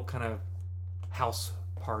swanky, a little kind of house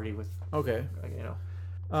party with, Okay. like, you know,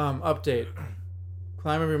 Update.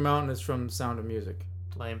 Climb Every Mountain is from Sound of Music.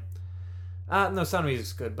 lame. No, Sound of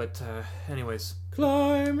Music's good, but anyways,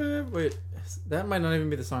 Climb every... Wait, that might not even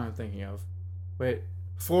be the song I'm thinking of. Wait.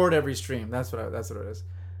 Ford Every Stream. That's what it is.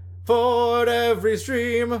 Ford every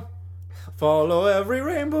stream. Follow every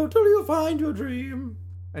rainbow till you find your dream.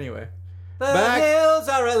 Anyway. the Back hills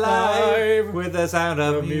are alive alive with the sound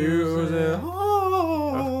of The music. music. Oh.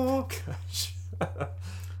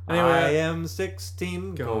 Anyway, I am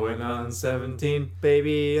 16, going on 17.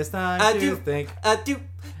 Baby, it's time I to do think. I do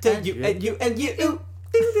tell And you you. and you and you.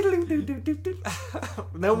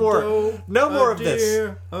 No more. No more of this.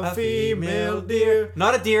 Deer, a female deer.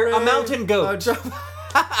 Not a deer, a mountain A goat. drop-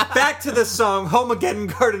 Back to the song Home Again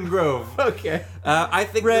Garden Grove. Okay. I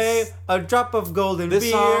think Ray, this, a drop of golden this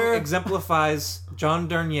beer. song exemplifies John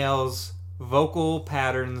Darnielle's vocal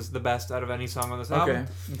patterns the best out of any song on this album.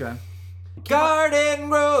 Okay. Garden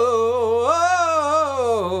Grove.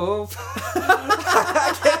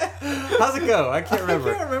 How's it go? I can't remember.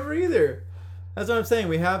 I can't remember either. That's what I'm saying.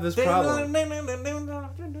 We have this problem.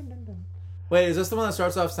 Wait, is this the one that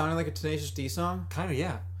starts off sounding like a Tenacious D song? Kind of,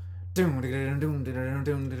 yeah.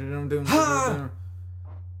 Ha!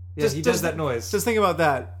 Yeah, he does that noise. Just think about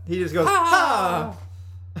that. He just goes, ha!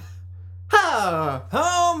 Ha!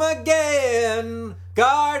 Home again,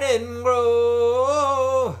 Garden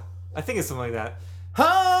Grove. I think it's something like that.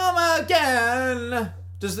 Home again!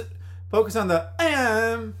 Just focus on the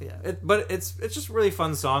am. Yeah, but it's just a really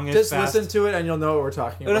fun song. It's Just fast. listen to it and you'll know what we're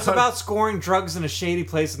talking And about. it's about scoring drugs in a shady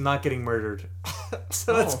place and not getting murdered.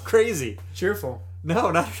 So that's crazy. Cheerful.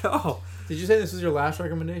 No, not at all. Did you say this was your last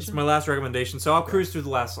recommendation? My last recommendation, so I'll cruise through the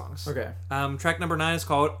last songs. Okay. Track number 9 is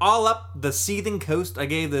called All Up the Seething Coast. I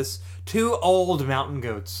gave this 2 old mountain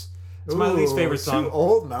goats. It's my least favorite song. 2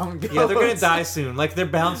 old mountain goats. Yeah, they're gonna die soon. Like, their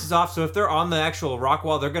balance is off, so if they're on the actual rock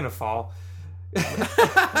wall, they're gonna fall.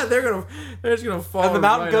 they're just gonna fall. And the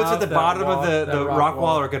mountain right goats off at the that bottom wall, of the that rock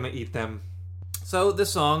wall are gonna eat them. So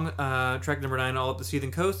this song, track number 9, All Up the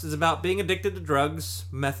Seething Coast, is about being addicted to drugs,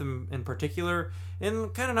 meth in particular,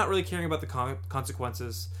 and kind of not really caring about the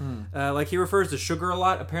consequences. Like, he refers to sugar a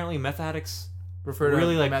lot. Apparently meth addicts Refer to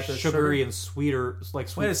really like meth as sugary sugar? and sweeter, like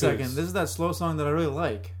sweet Wait a foods. second. This is that slow song that I really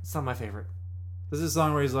like. It's not my favorite. This is a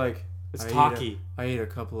song where he's like, It's I talky. I ate a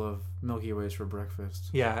couple of Milky Ways for breakfast.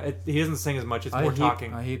 Yeah, he doesn't sing as much. It's more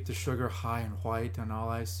talking. I heap the sugar high and white on all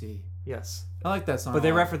I see. Yes. I like that song. But they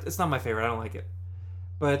a lot. reference. It's not my favorite. I don't like it.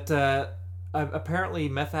 But apparently,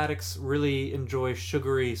 meth addicts really enjoy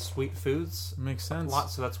sugary, sweet foods Makes a sense. lot.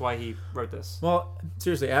 So that's why he wrote this. Well,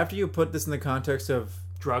 seriously, after you put this in the context of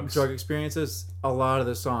Drugs. drug experiences, a lot of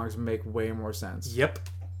the songs make way more sense. Yep.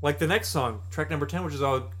 Like the next song, track number 10, which is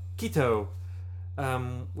called Quito,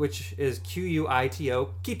 which is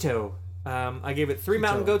Quito. Quito. I gave it 3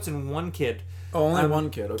 mountain goats and 1 kid. Oh, only one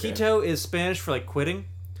kid. Okay. Quito is Spanish for like quitting,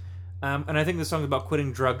 and I think the song is about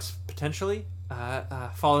quitting drugs potentially,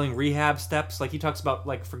 following rehab steps. Like he talks about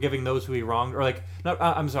like forgiving those who he wronged, or like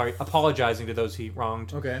apologizing to those he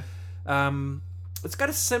wronged. Okay. It's got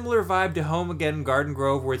a similar vibe to Home Again, Garden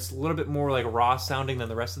Grove, where it's a little bit more like raw sounding than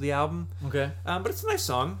the rest of the album. Okay. But it's a nice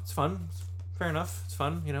song. It's fun. Fair enough. It's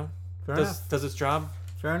fun. You know, Fair enough. does its job.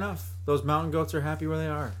 Fair enough. Those mountain goats are happy where they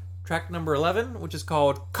are. Track number 11, which is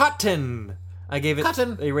called Cotton. I gave it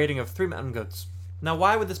Cotton. a rating of 3 mountain goats. Now,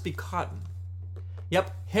 why would this be cotton?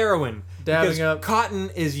 Yep, heroin. Dabbing because up.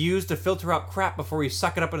 cotton is used to filter out crap before you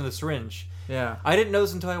suck it up into the syringe. Yeah. I didn't know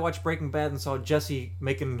this until I watched Breaking Bad and saw Jesse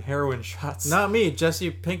making heroin shots. Not me,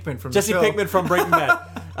 Jesse Pinkman from Jesse the show. Pinkman from Breaking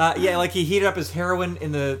Bad. Yeah, like he heated up his heroin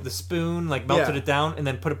in the spoon, like melted Yeah. it down, and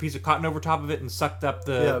then put a piece of cotton over top of it and sucked up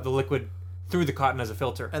the liquid through the cotton as a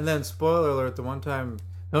filter. And then, spoiler alert, the one time...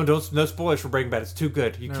 No spoilers for Breaking Bad. It's too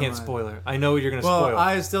good. You can't mind. spoil it. I know you're going to Well, spoil.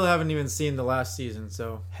 I still haven't even seen the last season,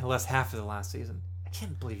 so... The last half of the last season. I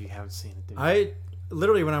can't believe you haven't seen it, dude. I...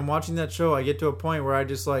 Literally, when I'm watching that show, I get to a point where I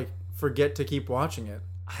just, like, forget to keep watching it.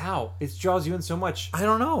 How? It draws you in so much. I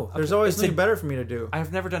don't know. There's always It's something a- better for me to do.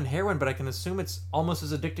 I've never done heroin, but I can assume it's almost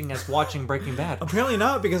as addicting as watching Breaking Bad. Apparently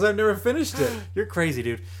not, because I've never finished it. You're crazy,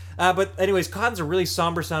 dude. But anyways, Cotton's a really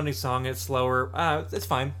somber sounding song. It's slower. It's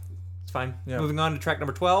fine. It's fine. Yeah. Moving on to track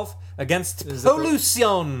number 12. Against Is it the-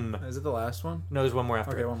 Pollution. Is it the last one? No, there's one more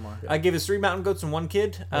after. Okay, it. one more. I gave it 3 mountain goats and 1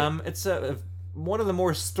 kid. It's one of the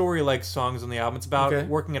more story-like songs on the album. It's about Okay.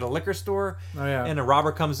 working at a liquor store, Oh, yeah. and a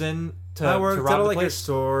robber comes in to I worked rob at a the liquor place.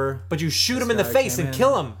 store. But you shoot him This in the guy face came and in.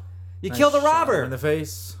 kill him. You I kill the shot him robber. in the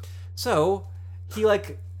face. So he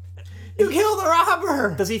like, You killed the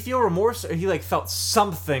robber! does he feel remorse, or he like felt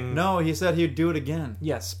something? No, he said he'd do it again.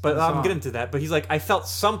 Yes, but The I'm song. getting to that. But he's like, I felt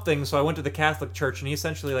something, so I went to the Catholic Church, and he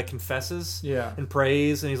essentially like confesses, Yeah. and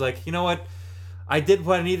prays, and he's like, you know what, I did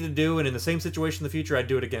what I needed to do, and in the same situation in the future, I'd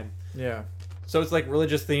do it again. Yeah. So it's like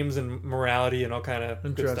religious themes and morality and all kind of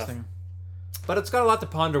good stuff. Interesting. But it's got a lot to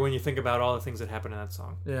ponder when you think about all the things that happen in that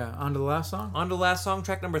song. Yeah. On to the last song? On to the last song,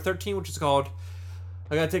 track number 13, which is called...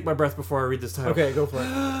 I gotta take my breath before I read this title. Okay, go for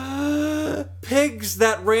it. Pigs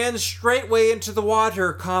that ran straightway into the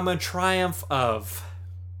water, triumph of.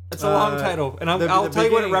 It's a long title, and I'll tell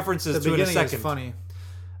you what it references the to in a beginning second. is funny.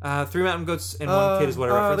 Three Mountain Goats and One Kid is what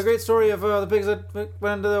I referenced. The great story of the pigs that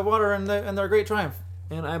went into the water and their great triumph.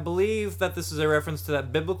 And I believe that this is a reference to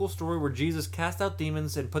that biblical story where Jesus cast out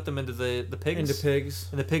demons and put them into the pigs. Into pigs.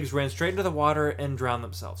 And the pigs ran straight into the water and drowned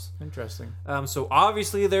themselves. Interesting. So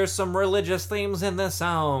obviously there's some religious themes in this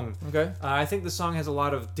song. Okay. I think the song has a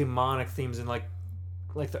lot of demonic themes and like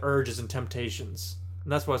the urges and temptations.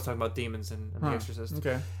 And that's what I was talking about, demons and The Exorcist.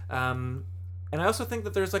 Okay. And I also think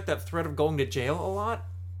that there's like that threat of going to jail a lot.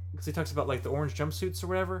 Because he talks about like the orange jumpsuits or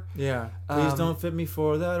whatever. Yeah. Please don't fit me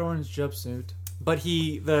for that orange jumpsuit. But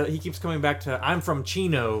he keeps coming back to, I'm from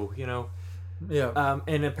Chino, you know. Yeah.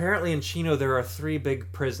 And apparently in Chino there are 3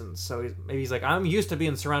 big prisons. So maybe he's like, I'm used to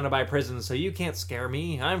being surrounded by prisons, so you can't scare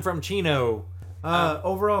me. I'm from Chino.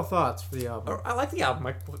 Overall thoughts for the album. I like the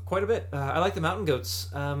album quite a bit. I like the Mountain Goats.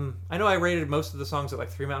 I know I rated most of the songs at like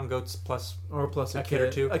 3 Mountain Goats plus a kid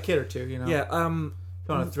or two. A kid or two, you know. Yeah. If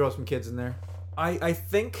you want to throw some kids in there. I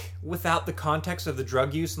think without the context of the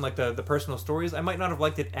drug use and like the personal stories, I might not have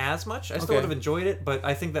liked it as much. I still would have enjoyed it, but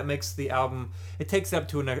I think that makes the album, it takes it up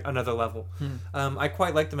to another level. I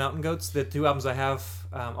quite like the Mountain Goats. The 2 albums I have,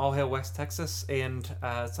 All Hail West Texas and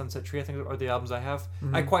Sunset Tree, I think are the albums I have.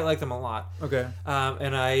 I quite like them a lot. Okay.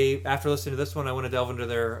 And after listening to this one, I want to delve into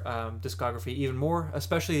their discography even more,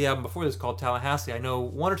 especially the album before this called Tallahassee. I know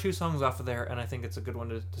 1 or 2 songs off of there, and I think it's a good one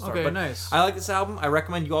to start. Okay, but nice. I like this album. I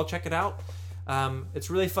recommend you all check it out. It's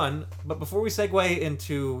really fun. But before we segue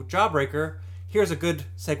into Jawbreaker, here's a good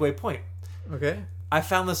segue point. Okay. I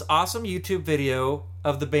found this awesome YouTube video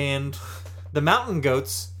of the band The Mountain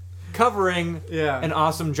Goats covering an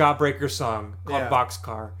awesome Jawbreaker song called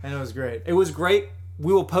Boxcar. And it was great. It was great.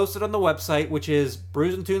 We will post it on the website, which is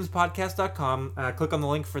bruiseandtunespodcast.com. Click on the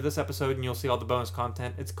link for this episode and you'll see all the bonus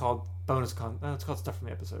content. It's called bonus content. It's called stuff from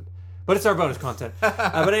the episode. But it's our bonus content.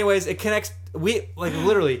 But anyways, it connects.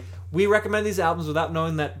 We recommend these albums without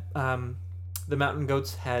knowing that the Mountain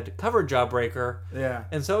Goats had covered Jawbreaker. Yeah.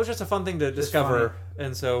 And so it was just a fun thing to discover.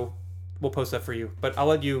 And so we'll post that for you. But I'll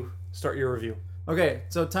let you start your review. Okay,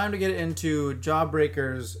 so time to get into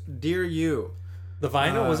Jawbreaker's Dear You. The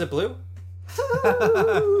vinyl, was it blue?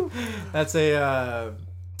 That's a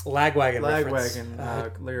Lagwagon reference.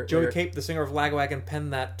 Lagwagon. Joey Cape, the singer of Lagwagon,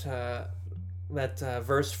 penned that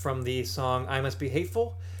verse from the song I Must Be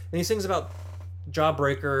Hateful. And he sings about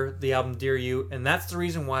Jawbreaker, the album Dear You, and that's the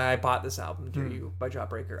reason why I bought this album, Dear You, by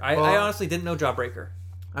Jawbreaker. I honestly didn't know Jawbreaker.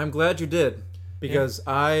 I'm glad you did, because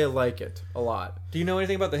I like it a lot. Do you know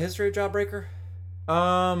anything about the history of Jawbreaker?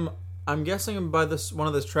 I'm guessing by one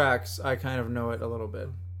of those tracks, I kind of know it a little bit.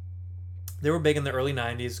 They were big in the early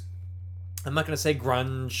 90s. I'm not going to say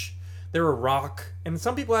grunge. They were rock. And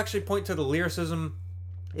some people actually point to the lyricism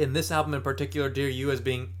in this album in particular, Dear You, as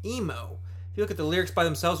being emo. If you look at the lyrics by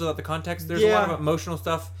themselves without the context, there's a lot of emotional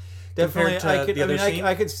stuff. Definitely,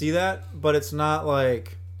 I could see that, but it's not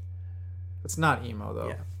like... It's not emo, though.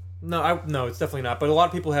 Yeah. No, it's definitely not. But a lot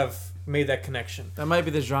of people have made that connection. That might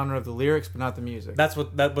be the genre of the lyrics, but not the music. That's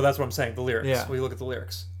what I'm saying. The lyrics. Yeah. We look at the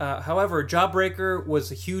lyrics. However, Jawbreaker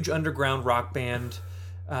was a huge underground rock band.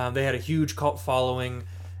 They had a huge cult following,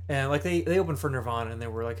 and like they opened for Nirvana, and they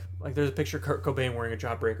were like there's a picture of Kurt Cobain wearing a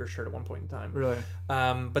Jawbreaker shirt at one point in time. Really?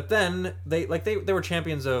 But then they were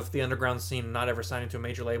champions of the underground scene, not ever signing to a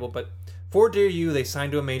major label. But for Dear You, they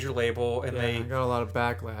signed to a major label, and they got a lot of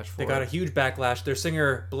backlash for it. They got a huge backlash. Their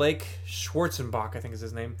singer, Blake Schwarzenbach, I think is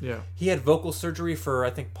his name. Yeah. He had vocal surgery for, I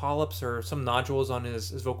think, polyps or some nodules on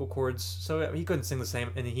his vocal cords, so he couldn't sing the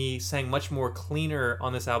same, and he sang much more cleaner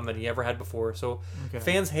on this album than he ever had before, so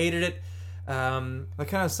fans hated it. That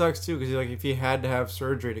kind of sucks, too, because if he had to have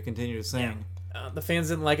surgery to continue to sing. Yeah. The fans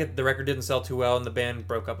didn't like it, the record didn't sell too well, and the band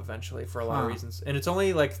broke up eventually for a lot of reasons. And it's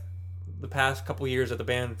only, the past couple years that the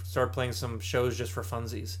band started playing some shows just for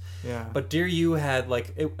funsies. Yeah. But Dear You had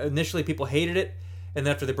initially people hated it, and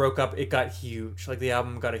after they broke up, it got huge. The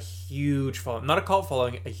album got a huge following, not a cult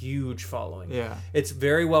following, a huge following. Yeah. It's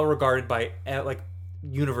very well regarded by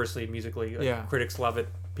universally musically. Critics love it,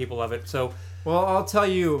 people love it. So, well, I'll tell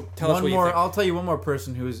you one more. I'll tell you one more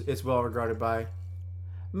person who's it's well regarded by.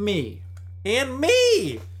 Me. And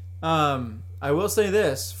me. I will say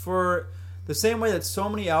this for. The same way that so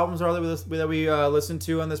many albums are that we listen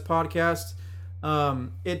to on this podcast,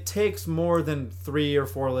 it takes more than 3 or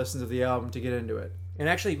 4 listens of the album to get into it. And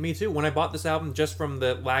actually, me too. When I bought this album just from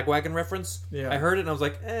the Lagwagon reference, I heard it and I was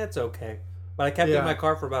like, it's okay. But I kept it in my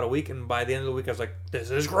car for about a week, and by the end of the week, I was like, this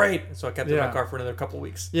is great. So I kept it in my car for another couple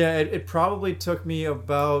weeks. Yeah, it probably took me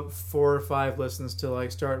about 4 or 5 listens to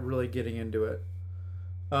start really getting into it.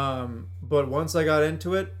 But once I got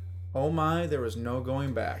into it, oh my, there was no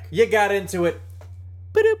going back. You got into it.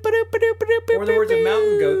 Or the words of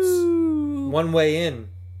Mountain Goats, one way in,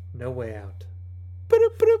 No Way Out.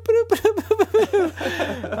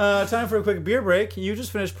 Time for a quick beer break. You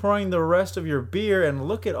just finished pouring the rest of your beer, and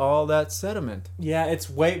look at all that sediment. Yeah, it's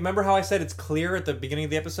way... Remember how I said it's clear at the beginning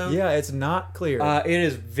of the episode? Yeah, it's not clear. It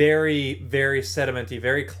is very, very sedimenty,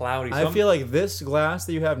 very cloudy. I feel like this glass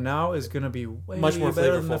that you have now is going to be way Much more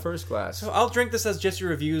better than flavorful. the first glass. So I'll drink this as Jesse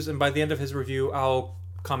reviews, and by the end of his review, I'll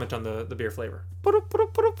comment on the beer flavor.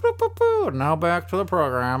 Now back to the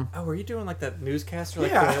program. Oh, were you doing like that newscaster?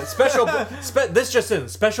 Like Yeah. the special... this just in.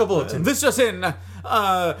 Special bulletin. This just in.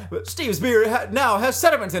 Steve's beer now has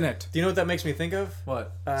sediment in it. Do you know what that makes me think of?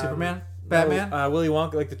 What? Superman? Batman? No, Willy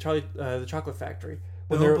Wonka, like the Chocolate Factory. The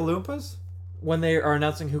When they're... Oompa Loompas? When they are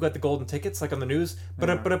announcing who got the golden tickets, like on the news,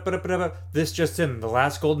 this just in, the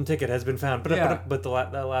last golden ticket has been found. Yeah. But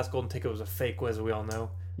that last golden ticket was a fake, as we all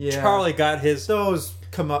know. Yeah. Charlie got his Those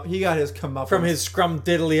come up. He got his come up from his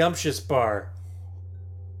scrumdiddlyumptious bar.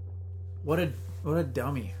 What a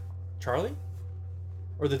dummy. Charlie,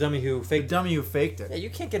 or the dummy who The faked? dummy who faked it. Yeah, you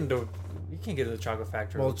can't get into the chocolate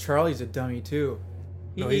factory. Well, Charlie's a dummy too.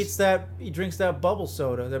 He No, he's- eats that. He drinks that bubble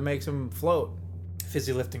soda that makes him float.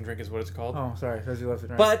 fizzy lifting drink is what it's called. Oh, sorry, because he left it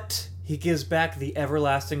right. But he gives back the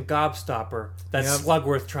everlasting gobstopper that Yep.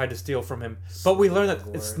 Slugworth tried to steal from him. But we learn that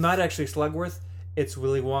it's Slugworth. not actually Slugworth; it's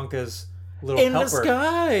Willy Wonka's little in helper.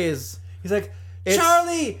 disguise. He's like, It's-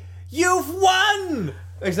 Charlie, you've won!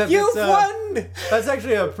 Except You've it's, won! That's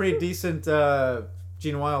actually a pretty decent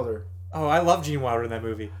Gene Wilder. Oh, I love Gene Wilder in that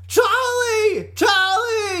movie. Charlie! Charlie!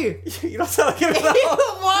 You don't sound like him at all. You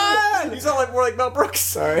won! You sound like more like Mel Brooks.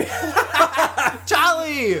 Sorry.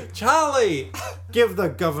 Charlie! Charlie! Give the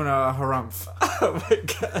governor a harumph. Oh my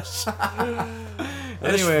gosh.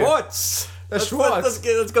 Anyway. Schwartz. Schwartz.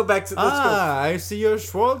 Let's go back to... Let's go. I see your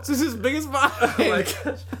Schwartz is as big as mine. Oh my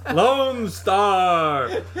gosh. Lone Star.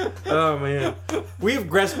 Oh man. We've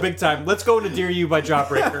regressed big time. Let's go into Dear You by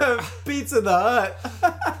Jawbreaker. Pizza the Hut.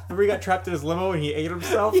 Remember he got trapped in his limo and he ate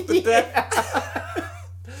himself to death?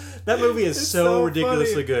 That movie is so so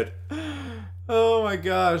ridiculously funny. good. Oh my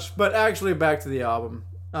gosh. But actually, back to the album.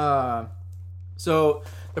 So,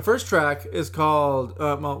 the first track is called,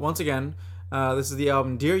 well, once again, this is the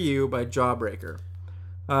album Dear You by Jawbreaker.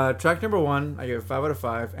 Track number 1, I gave it 5 out of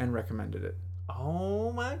 5 and recommended it.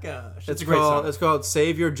 Oh my gosh. It's a great called, song. It's called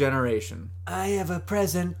Save Your Generation. I have a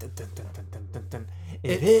present. Dun, dun, dun, dun, dun, dun, dun.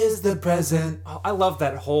 It is the present. Oh, I love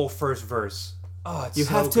that whole first verse. Oh, it's You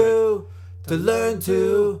so have good. to learn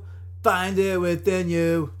to find it within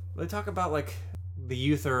you. They talk about like the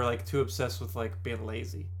youth are like too obsessed with like being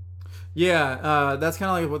lazy. Yeah, that's kind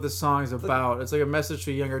of like what this song is about. It's like a message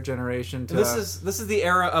to a younger generation. To, And this is the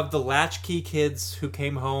era of the latchkey kids who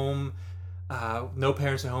came home, no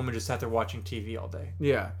parents at home, and just sat there watching TV all day.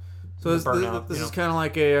 yeah. So The this, burnout, this you is know? kind of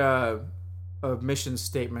like a mission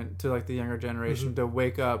statement to like the younger generation Mm-hmm. to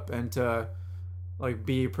wake up and to like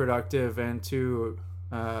be productive and to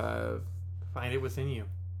Find it within you.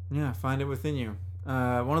 find it within you.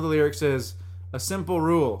 One of the lyrics is a simple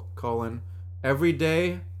rule: every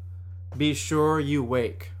day, be sure you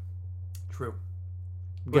wake. True.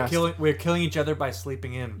 You We're gotta, killing each other by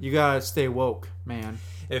sleeping in. you gotta stay woke, man.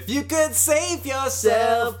 If you could save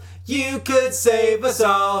yourself, you could save us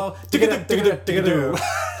all.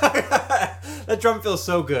 That drum feels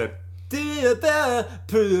so good.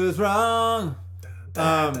 Proves wrong.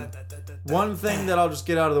 One thing that I'll just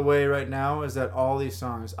get out of the way right now is that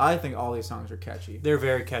I think all these songs are catchy. They're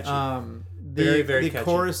very catchy. The very catchy.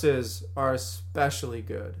 choruses are especially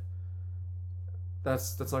good.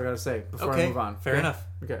 That's all I gotta say before I move on. Fair Okay? enough.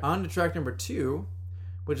 Okay, on to track number 2,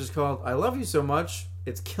 which is called "I Love You So Much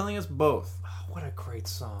It's Killing Us Both." Oh, what a great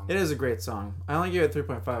song. It is a great song. I only gave it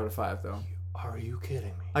 3.5 out of 5 though. Are you kidding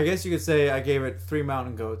me? I guess you could say I gave it 3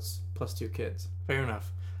 mountain goats plus 2 kids. Fair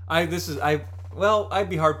enough. I'd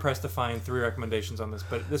be hard pressed to find 3 recommendations on this,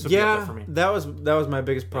 but this would be up there for me. that was my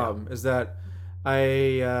biggest problem is that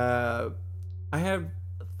I had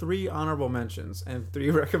 3 honorable mentions and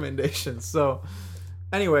 3 recommendations. So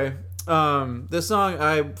anyway, this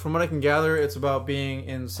song, from what I can gather, it's about being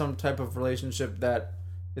in some type of relationship that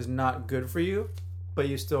is not good for you, but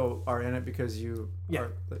you still are in it because you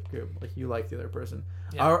are like you like the other person.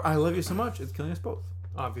 Yeah. I love you so much, it's killing us both.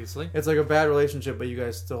 Obviously. It's like a bad relationship, but you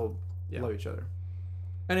guys still love each other.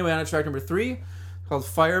 Anyway, on to track number 3, called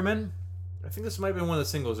Fireman. I think this might have been one of the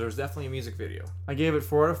singles. There was definitely a music video. I gave it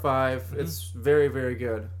 4 out of 5. Mm-hmm. It's very, very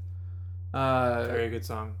good. Very good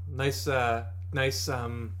song. Nice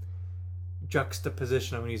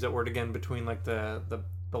juxtaposition. I'm going to use that word again between like the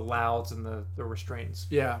louds and the restraints.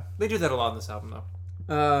 Yeah. They do that a lot in this album,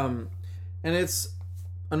 though. And it's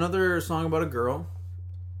another song about a girl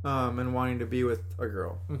and wanting to be with a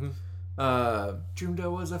girl. Mm-hmm. Dreamed I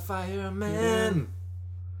was a fireman.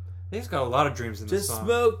 He's got a lot of dreams in this Just song.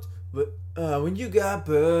 smoked when you got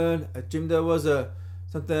burned. I dreamed there was a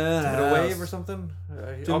something. Tidal wave or something?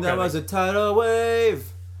 Dreamed there was a tidal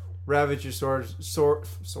wave. Ravaged your shores,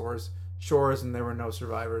 and there were no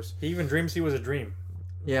survivors. He even dreams he was a dream.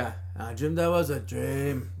 Yeah, I dreamed that was a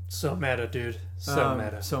dream. So meta, dude. So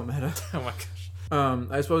meta. So meta. Oh my gosh.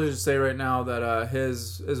 I suppose I should say right now that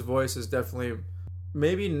his voice is definitely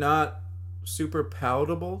maybe not super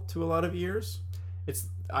palatable to a lot of ears. It's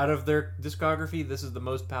out of their discography, this is the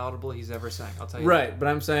most palatable he's ever sang. I'll tell you. Right, but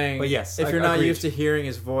I'm saying, But yes, if I you're not agreed. used to hearing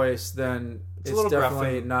his voice, then It's it's, a little gruff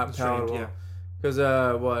definitely and not strange, palatable. yeah.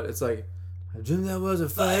 Because what? It's like, I dreamed that was a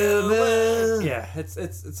fireman. Yeah, it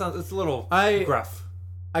sounds a little I- gruff.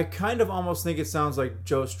 I kind of almost think it sounds like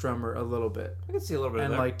Joe Strummer a little bit, I can see a little bit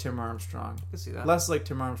and of that. like Tim Armstrong. I can see that. Less like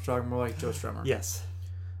Tim Armstrong, more like Joe Strummer. Yes.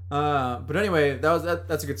 But anyway,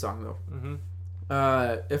 that's a good song though. Mm-hmm.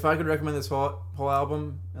 If I could recommend this whole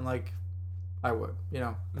album, and like, I would, you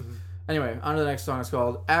know. Mhm. Anyway, on to the next song. It's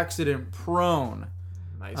called "Accident Prone."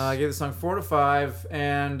 Nice. I gave the song 4 to 5,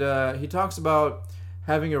 and he talks about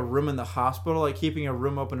having a room in the hospital, like keeping a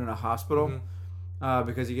room open in a hospital,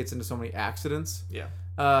 because he gets into so many accidents. yeah.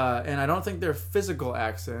 And I don't think they're physical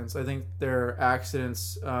accidents. I think they're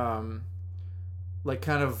accidents, like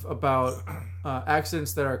kind of about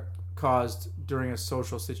accidents that are caused during a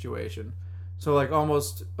social situation. So like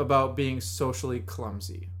almost about being socially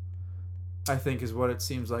clumsy, I think is what it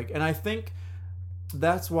seems like. And I think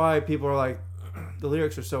that's why people are like, the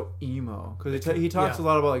lyrics are so emo. Because he talks a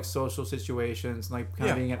lot about like social situations and like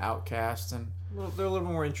kind of being an outcast. And Well, they're a little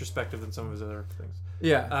more introspective than some of his other things.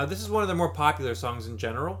 yeah. This is one of their more popular songs in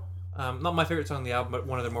general. Not my favorite song on the album, but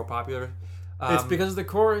one of their more popular. It's because of the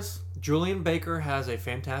chorus. Julian Baker has a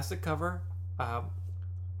fantastic cover.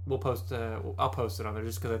 We'll post. I'll post it on there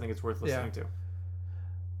just because I think it's worth listening to.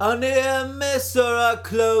 A near miss or a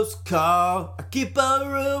close call. I keep a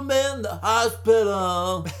room in the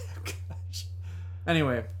hospital. Gosh.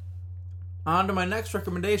 Anyway, on to my next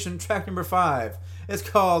recommendation, track number 5. It's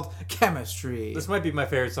called Chemistry. This might be my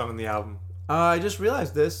favorite song on the album. I just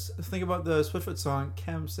realized this. Think about the Swiftfoot song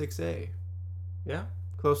Chem 6A. Yeah.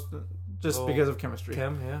 Close to, just Oh, because of chemistry.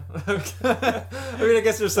 Chem, yeah. I mean, I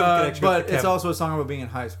guess there's some connection but with the it's Chem. also a song about being in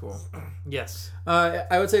high school. Yes.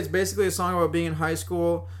 I would say it's basically a song about being in high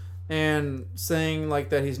school and saying like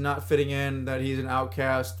that he's not fitting in, that he's an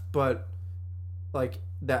outcast, but like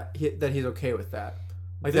that he's okay with that.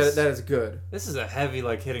 Like This- that is good. This is a heavy,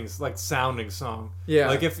 like hitting, like sounding song. Yeah.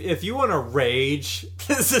 Like if you want to rage,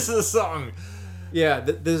 this is a song. Yeah,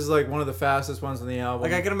 this is like one of the fastest ones on the album.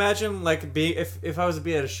 Like I can imagine, like being if I was to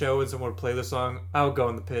be at a show and someone would play the song, I would go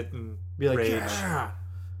in the pit and be like, rage. yeah.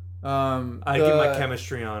 I get my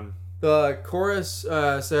chemistry on. The chorus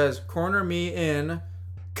says, "Corner me in."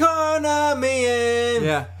 Corner me in,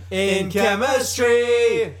 Yeah. in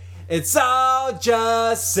chemistry. It's all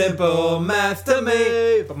just simple math to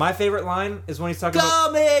me. But my favorite line is when he's talking about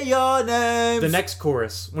Call me your name. the next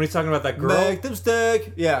chorus. When he's talking about that girl, Make them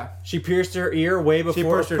stick. Yeah. she pierced her ear way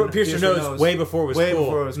before. pierced her nose nose way before it was way cool.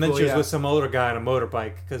 before it was and then cool, she was yeah. with some older guy on a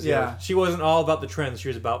motorbike because Yeah. she wasn't all about the trends. She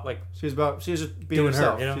was about like She's just being Doing her,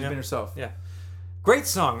 herself. you know, She's yeah. being herself. yeah, great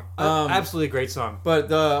song, absolutely great song. But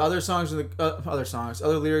the other songs in the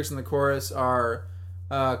other lyrics in the chorus are,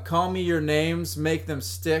 "Call me your names, make them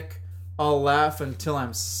stick. I'll laugh until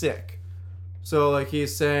I'm sick." So like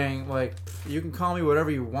he's saying like, you can call me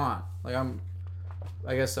whatever you want. Like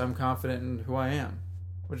I guess I'm confident in who I am,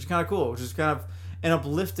 which is kind of cool. Which is kind of an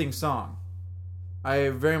uplifting song. I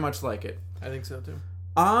very much like it. I think so too.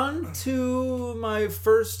 On to my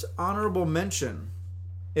first honorable mention.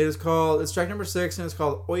 It's track number 6, and it's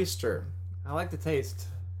called Oyster. I like the taste.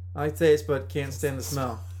 I like taste, but can't stand the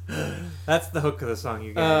smell. That's the hook of the song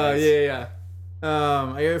you guys. Yeah.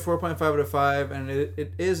 I gave it 4.5 out of 5, and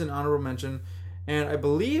it is an honorable mention. And I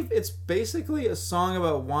believe it's basically a song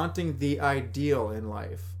about wanting the ideal in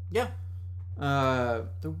life. Yeah.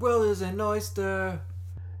 The world is an oyster.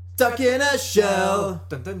 Stuck in a shell,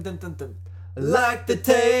 Dun, dun, dun, dun, dun. like the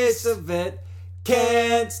taste, of it.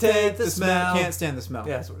 Can't take the smell. Can't stand the smell.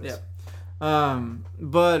 Yeah, that's what it is.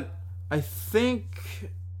 But I think,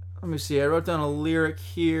 let me see, I wrote down a lyric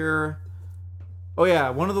here. Oh yeah,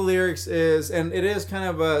 one of the lyrics is, and it is kind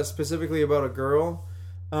of specifically about a girl,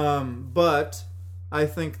 but I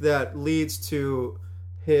think that leads to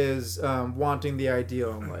his wanting the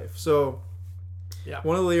ideal in life. So Yeah.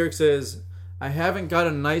 one of the lyrics is, "I haven't got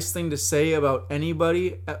a nice thing to say about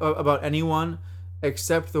about anyone,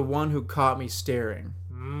 except the one who caught me staring."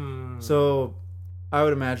 So I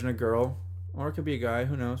would imagine a girl, or it could be a guy,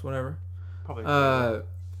 who knows, whatever. Probably. But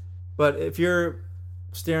But if you're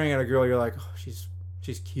staring at a girl, you're like, oh, she's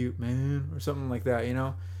cute, man, or something like that, you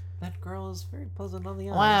know? That girl is very pleasant on the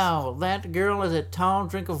eyes. Wow, that girl is a tall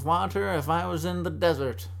drink of water if I was in the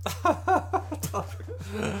desert.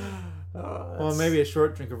 Well, maybe a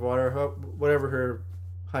short drink of water, whatever her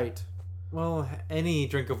height. Well, any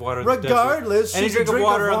drink of water. In the Regardless, desert, any she's a drink of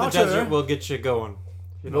water in the water. desert will get you going.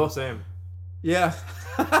 You know what I'm saying? Yeah,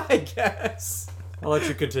 I guess. I'll let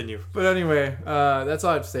you continue. But anyway, that's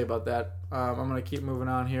all I have to say about that. I'm going to keep moving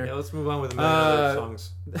on here. Yeah, let's move on with a million other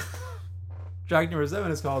songs. Track number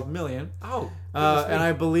 7 is called Million. Oh, And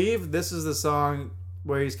I believe this is the song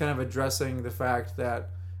where he's kind of addressing the fact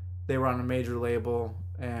that they were on a major label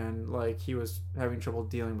and like he was having trouble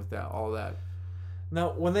dealing with that, all that.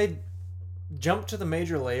 Now, when they jumped to the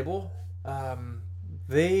major label, 2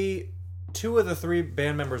 of the 3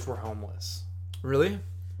 band members were homeless. Really?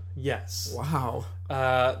 Yes. Wow.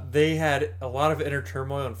 They had a lot of inner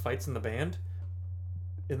turmoil and fights in the band.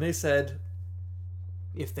 And they said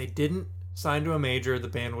if they didn't sign to a major, the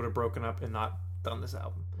band would have broken up and not done this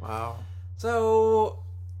album. Wow. So,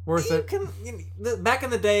 Worth it. Back in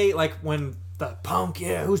the day, like when the punk,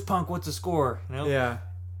 who's punk, what's the score? You know? Yeah.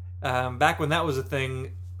 Back when that was a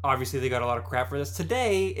thing, obviously they got a lot of crap for this.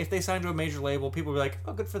 Today, if they sign to a major label, people will be like,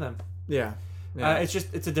 oh, good for them. Yeah.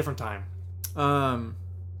 It's a different time.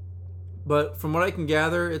 But from what I can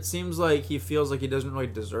gather, it seems like he feels like he doesn't really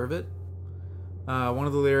deserve it. One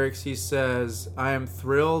of the lyrics, he says, I am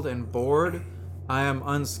thrilled and bored. I am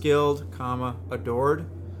unskilled, adored.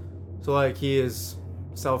 So, like, he is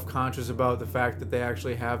self-conscious about the fact that they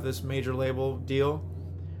actually have this major label deal.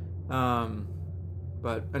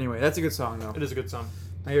 But anyway, that's a good song, though. It is a good song.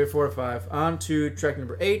 I give it 4 out of 5. On to track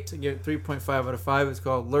number 8. I give it 3.5 out of 5. It's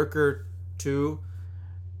called Lurker 2,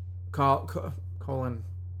 colon,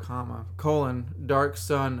 Dark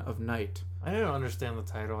Sun of Night. I don't understand the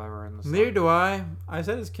title ever in the song. Neither do I. I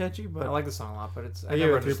said it's catchy, but I like the song a lot, but I give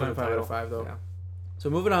it 3.5 out of 5, though. Yeah. So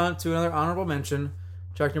moving on to another honorable mention,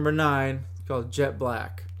 track number 9. It's called Jet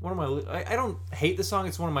Black. One of my, I don't hate the song.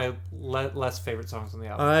 It's one of my less favorite songs on the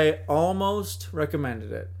album. I almost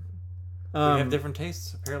recommended it. We have different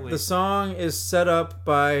tastes, apparently. The song is set up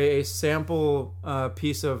by a sample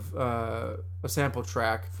piece of a sample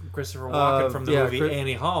track. Christopher Walken from the movie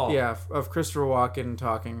Annie Hall. Yeah, of Christopher Walken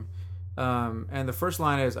talking. And the first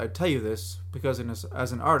line is, I tell you this because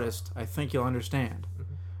as an artist, I think you'll understand.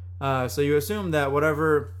 Mm-hmm. So you assume that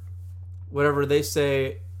whatever they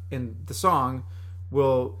say in the song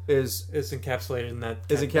is encapsulated in that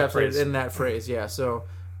in that phrase. Yeah. So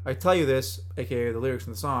I tell you this, aka the lyrics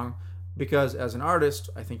in the song, because as an artist,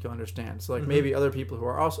 I think you'll understand. So like maybe other people who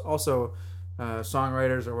are also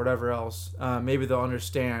songwriters or whatever else, maybe they'll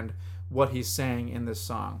understand what he's saying in this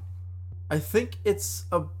song. I think it's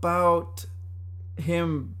about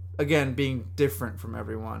him, again, being different from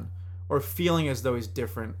everyone or feeling as though he's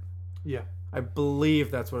different. Yeah. I believe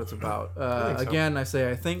that's what it's about. Again, I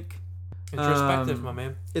think. Introspective, my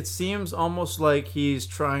man. It seems almost like he's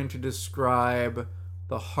trying to describe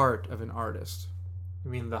the heart of an artist.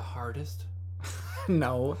 You mean the hardest?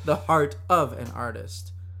 No, the heart of an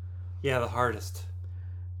artist. Yeah, the hardest.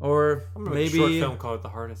 Or I'm gonna maybe make a short film called The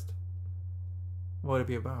Hardest. What would it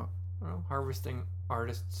be about? Well, harvesting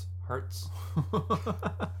artists' hearts.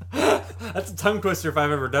 That's a tongue twister if I've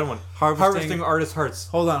ever done one. Harvesting artists' hearts.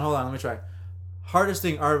 Hold on, let me try.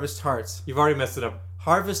 Harvesting artists' hearts. You've already messed it up.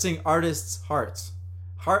 Harvesting artists' hearts.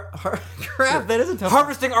 Crap, that isn't tough.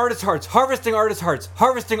 Harvesting artists' hearts. Harvesting artists' hearts.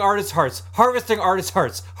 Harvesting artists' hearts. Harvesting artists'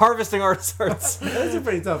 hearts. Harvesting artists' hearts. That's a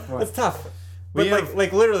pretty tough one. It's tough. But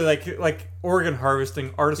like literally like organ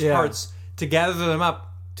harvesting artists' hearts to gather them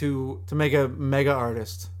up to make a mega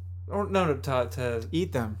artist. Or no, to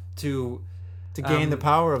eat them. To gain the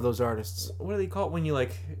power of those artists. What do they call it when you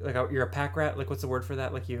like you're a pack rat? Like what's the word for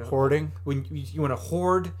that? Like you hoarding. When you want to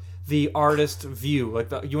hoard the artist view, like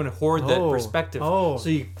you want to hoard that perspective. Oh, so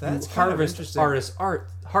you harvest artists'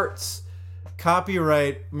 hearts.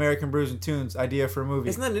 Copyright American Brews and Tunes idea for a movie.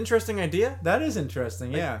 Isn't that an interesting idea? That is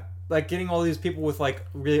interesting. Yeah, like getting all these people with like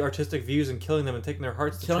really artistic views and killing them and taking their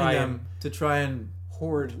hearts to try and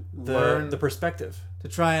hoard the perspective. To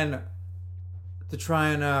try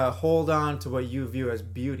and hold on to what you view as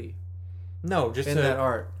beauty. No, just in that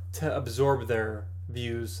art. To absorb their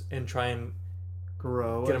views and try and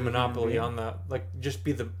grow. Get a monopoly on that. Like, just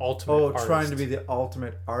be the ultimate artist. Trying to be the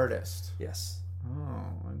ultimate artist. Yes.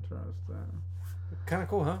 Oh, interesting. Kind of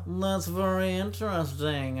cool, huh? That's very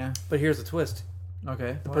interesting. But here's the twist.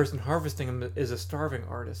 Okay. The person harvesting them is a starving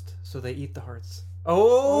artist, so they eat the hearts.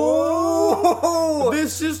 Oh!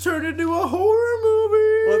 This just turned into a horror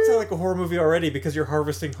movie! Well, it sounds like a horror movie already because you're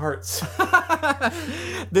harvesting hearts.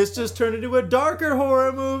 This just turned into a darker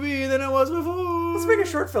horror movie than it was before. Let's make a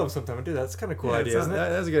short film sometime and do that. That's kind of cool idea, isn't it?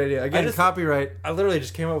 That's a good idea. Again, just- copyright. I literally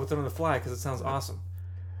just came up with it on the fly because it sounds awesome.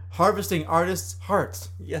 Harvesting artists' hearts.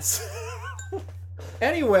 Yes.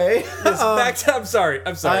 Anyway, Back to, I'm sorry.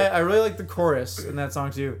 I really like the chorus in that song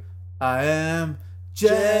too. I am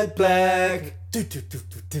jet black. Do, do, do,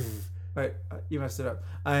 do, do. Wait, you messed it up.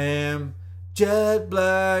 I am jet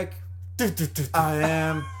black. Do, do, do, do. I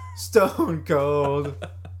am stone cold.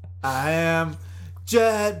 I am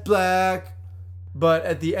jet black. But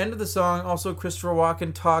at the end of the song, also Christopher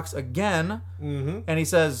Walken talks again, and he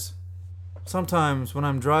says, "Sometimes when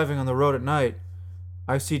I'm driving on the road at night,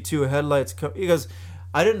 I see two headlights come." He goes,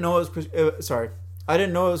 "I didn't know it was I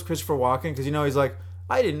didn't know it was Christopher Walken because he's like,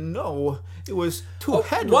 I didn't know it was two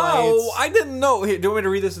headlights." Wow, I didn't know. Hey, do you want me to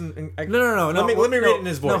read this? No. Let me read it in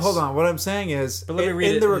his voice. No, hold on. What I'm saying is, let me read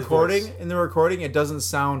in it the in his recording, voice. in the recording, it doesn't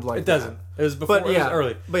sound like It doesn't. It was before. But It yeah, was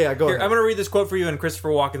early. But yeah, go Here, ahead. I'm going to read this quote for you in Christopher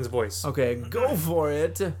Walken's voice. Okay, go for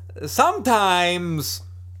it. Sometimes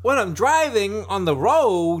when I'm driving on the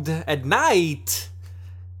road at night,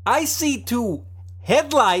 I see two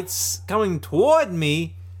headlights coming toward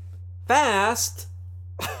me fast.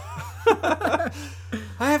 I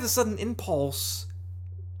have a sudden impulse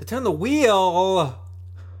to turn the wheel,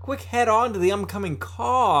 quick head on to the oncoming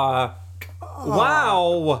car.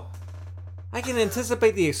 Wow! I can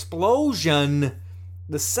anticipate the explosion,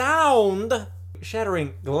 the sound,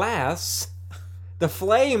 shattering glass, the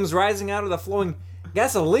flames rising out of the flowing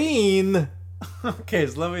gasoline. Okay,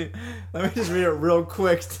 so let me just read it real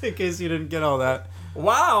quick in case you didn't get all that.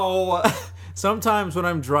 Wow! Sometimes when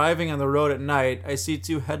I'm driving on the road at night, I see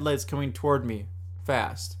two headlights coming toward me,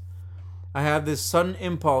 fast. I have this sudden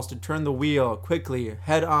impulse to turn the wheel quickly,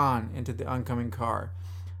 head on, into the oncoming car.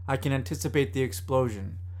 I can anticipate the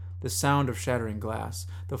explosion, the sound of shattering glass,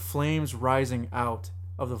 the flames rising out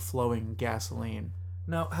of the flowing gasoline.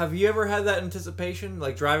 Now, have you ever had that anticipation,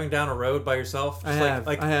 like driving down a road by yourself? I Just have,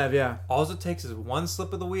 I have, yeah. All it takes is one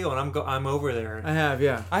slip of the wheel, and I'm over there. I have,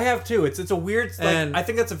 yeah. I have too. It's a weird. Like, And- I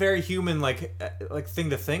think that's a very human like thing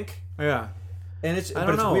to think, Yeah. and it's I but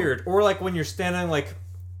don't it's know. weird. Or like when you're standing like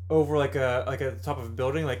over like at the top of a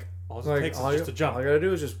building, like all it takes is just a jump. All I gotta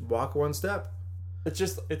do is just walk one step.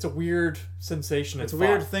 It's a weird sensation. It's a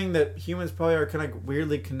weird thing that humans probably are kind of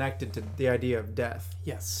weirdly connected to the idea of death.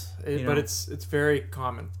 Yes, You but know. it's very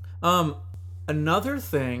common. Another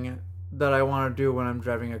thing that I want to do when I'm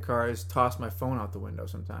driving a car is toss my phone out the window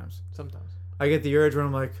sometimes. Sometimes. I get the urge when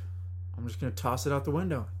I'm like, I'm just going to toss it out the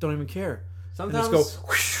window. Don't even care. Sometimes And just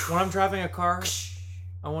go, when I'm driving a car,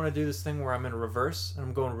 I want to do this thing where I'm in reverse and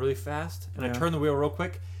I'm going really fast, and I Yeah. turn the wheel real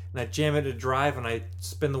quick, and I jam it to drive, and I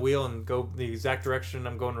spin the wheel and go the exact direction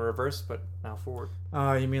I'm going to reverse, but now forward.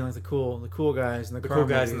 you mean like the cool guys in the The car cool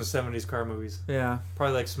guys movies. in the '70s car movies. Yeah.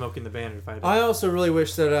 Probably like Smoking the Bandit if I did. I also really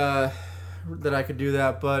wish that that I could do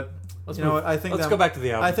that, but Let's you know move- what? I think let's that, go back to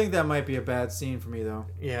the album. I think that might be a bad scene for me though.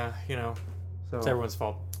 Yeah, So it's everyone's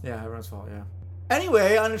fault. yeah, everyone's fault. Yeah.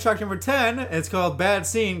 Anyway, on to track number 10, it's called "Bad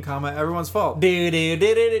Scene, Everyone's Fault."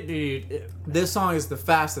 This song is the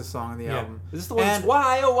fastest song on the Yeah. album. Is this the one And- that's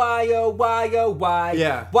why, oh, why, oh, why, oh, why?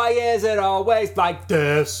 Yeah. Why is it always like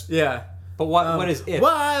this? Yeah. But what is it?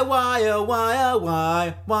 Why is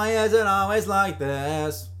it always like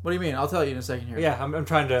this? What do you mean? I'll tell you in a second here. Yeah, I'm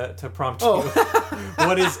trying to prompt Oh. you.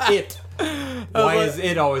 What is it? Why is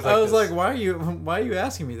it always like I was this? like, why are you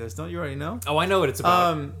asking me this? Don't you already know? Oh, I know what it's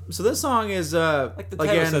about. So this song is the title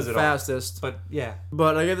again says it all. fastest. But yeah.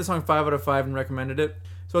 But I gave the song 5 out of 5 and recommended it.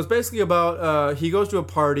 So it's basically about he goes to a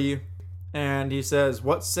party and he says,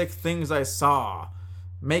 "What sick things I saw.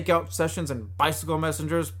 Makeout sessions and bicycle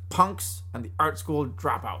messengers, punks, and the art school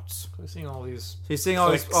dropouts." We're seeing all these. He's seeing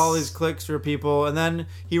Clicks. all these clicks for people, and then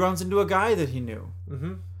he runs into a guy that he knew.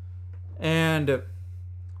 Mm-hmm. And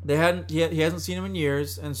he hasn't seen him in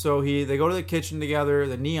years, and so they go to the kitchen together,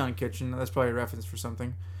 the Neon Kitchen. That's probably a reference for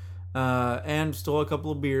something. And stole a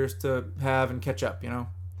couple of beers to have and catch up,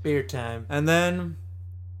 Beer time. And then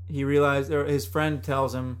he realized, or his friend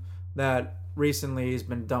tells him that recently he's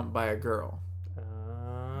been dumped by a girl.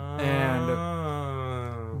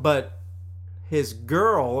 But his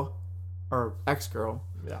girl, or ex-girl,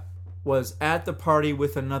 Yeah. was at the party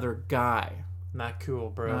with another guy. Not cool,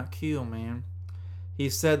 bro. Not cool, man. He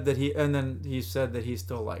said that he said that he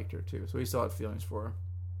still liked her too, so he still had feelings for her.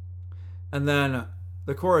 And then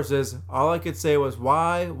the chorus is, all I could say was,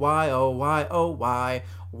 why, oh, why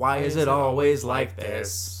is it always like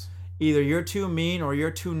this? Either you're too mean or you're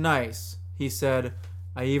too nice. He said,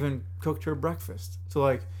 I even cooked her breakfast. So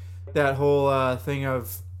like that whole thing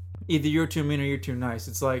of either you're too mean or you're too nice.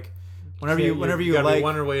 It's like whenever Yeah, you gotta be like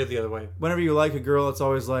one way or the other way. whenever you like a girl, it's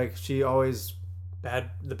always like she always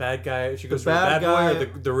The bad guy. She goes The for the bad bad boy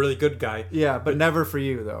guy- or the really good guy. yeah, but never for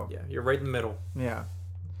you though. Yeah, you're right in the middle. Yeah.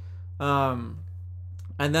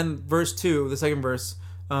 And then verse 2, the second verse,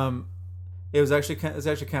 it's actually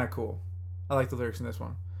kind of cool. I like the lyrics in this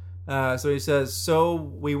one. So he says, "So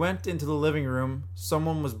we went into the living room.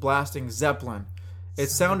 Someone was blasting Zeppelin. It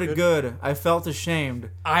sounded good. I felt ashamed.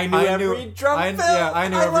 I knew every drum fill. Yeah, I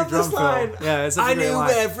knew I every love drum this fill. line. Yeah, it's such I a great knew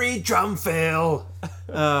line. every drum fill.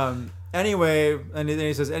 Anyway, and then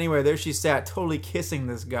he says, anyway, there she sat, totally kissing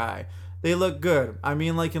this guy. They look good. I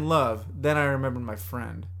mean, like in love. Then I remembered my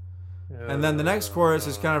friend." And then the next chorus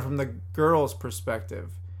is kind of from the girl's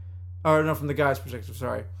perspective. Or no, from the guy's perspective,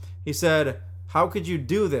 sorry. He said, "How could you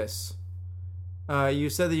do this? You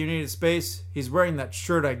said that you needed space. He's wearing that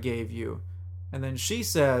shirt I gave you." And then she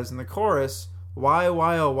says in the chorus, "Why,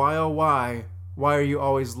 oh, why are you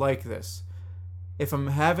always like this? If I'm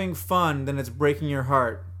having fun, then it's breaking your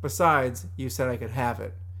heart. Besides, you said I could have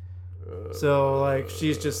it." So, like,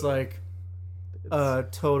 she's just like a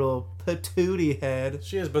total patootie head.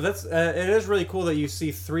 She is, but that's it is really cool that you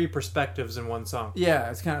see three perspectives in one song. Yeah,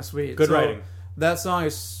 it's kind of sweet. Good So, writing. That song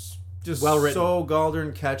is just Well written. so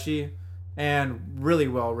golden catchy and really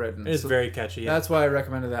well written. It's So very catchy. Yeah. That's why I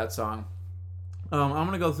recommended that song. I'm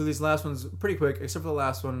going to go through these last ones pretty quick, except for the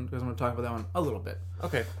last one, because I'm going to talk about that one a little bit.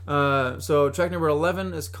 Okay. So track number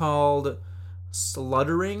 11 is called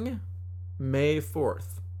Sluttering May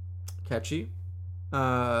 4th. Catchy.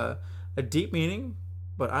 A deep meaning,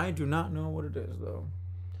 but I do not know what it is, though.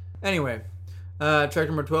 Anyway, track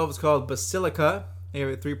number 12 is called Basilica. I gave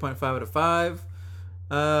it 3.5 out of 5.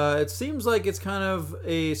 It seems like it's kind of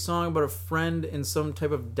a song about a friend in some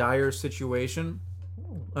type of dire situation.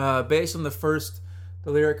 Based on the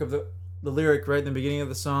lyric right in the beginning of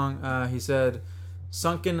the song, he said,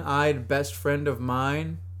 "Sunken-eyed best friend of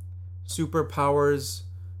mine, superpowers,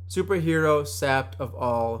 superhero sapped of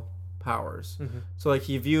all powers." Mm-hmm. So like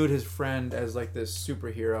he viewed his friend as like this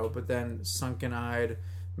superhero, but then sunken-eyed.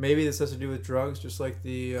 Maybe this has to do with drugs, just like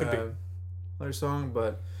the Could be. other song,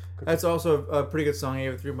 but that's also a pretty good song. I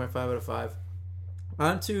gave it 3.5 out of 5.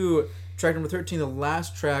 On to track number 13, the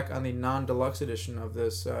last track on the non-deluxe edition of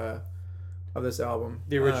this album.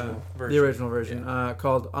 The original version. The original version,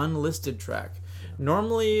 called Unlisted Track.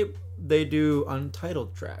 Normally, they do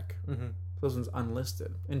Untitled Track. Mm-hmm. This one's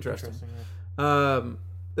unlisted. Interesting. Interesting. Yeah.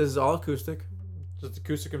 This is all acoustic. Just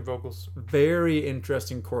acoustic and vocals. Very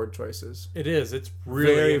interesting chord choices. It is. It's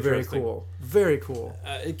really Very, very interesting. cool. Very cool.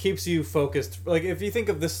 It keeps you focused. Like if you think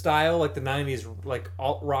of this style, like the '90s, like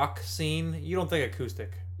alt rock scene, you don't think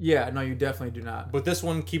acoustic. Yeah, no, you definitely do not. But this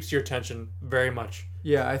one keeps your attention very much.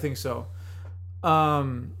 Yeah, I think so.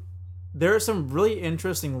 There are some really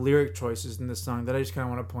interesting lyric choices in this song that I just kind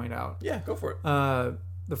of want to point out. Yeah, go for it.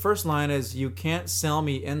 The first line is, "You can't sell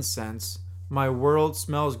me incense. My world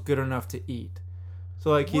smells good enough to eat." So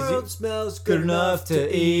like he's smells good enough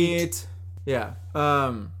to eat. Yeah.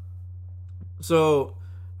 So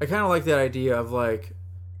I kind of like that idea of like,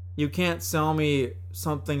 you can't sell me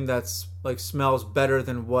something that's like smells better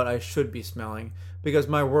than what I should be smelling, because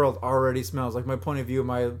my world already smells, like my point of view,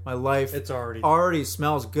 my life It's already already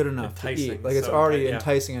smells good enough to enticing. eat. Like it's So already yeah.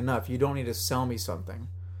 enticing enough. You don't need to sell me something.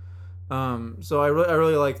 So I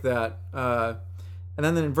really like that. And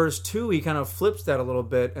then in verse 2, he kind of flips that a little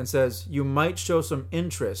bit and says, "You might show some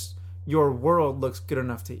interest. Your world looks good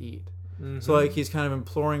enough to eat." Mm-hmm. So like he's kind of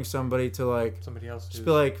imploring somebody to like somebody else. just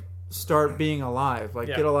be like, start being alive. Like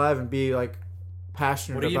Yeah. get alive and be like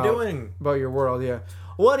passionate What are you about, doing? about your world. Yeah.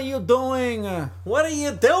 What are you doing? What are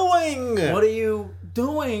you doing? What are you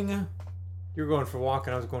doing? You were going for Walken.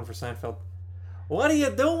 I was going for Seinfeld. What are you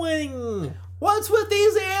doing? What's with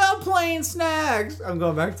these airplane snacks? I'm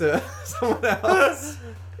going back to someone else.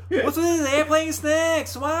 What's with these airplane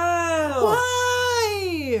snacks? Wow!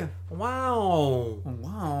 Why? Wow!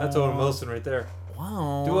 Wow. That's Owen Wilson right there.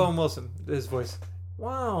 Wow. Do Owen Wilson. His voice.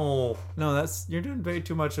 Wow. No, you're doing way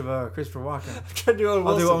too much of Christopher Walken. Try to do Owen I'll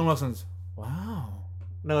Wilson. do Owen Wilson's. Wow.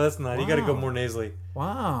 No, that's not. You got to go Wow. more nasally.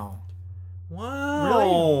 Wow. Wow.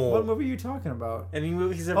 Really? What movie are you talking about? Any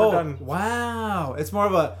movie he's ever Oh, done. wow. It's more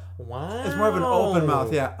of a Wow. It's more of an open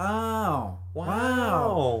mouth, yeah. Oh. Wow.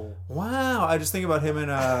 Wow. Wow. I just think about him in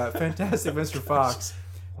Fantastic Mr. Fox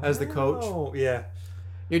as the coach. Oh, yeah.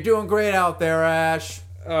 You're doing great out there, Ash.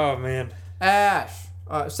 Oh, man. Ash.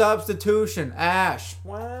 Substitution. Ash.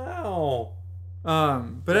 Wow. But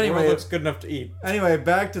World anyway, looks good enough to eat.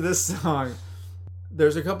 back to this song.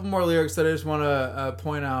 There's a couple more lyrics that I just want to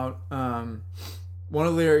point out. One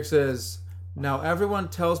of the lyrics is, "Now everyone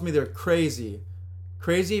tells me they're crazy.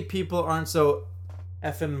 Crazy people aren't so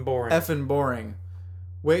Effing boring. effing boring.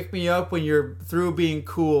 Wake me up when you're through being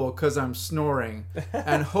cool because I'm snoring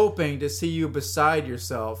and hoping to see you beside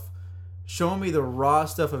yourself. Show me the raw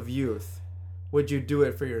stuff of youth. Would you do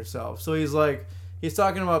it for yourself? So he's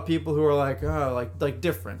talking about people who are like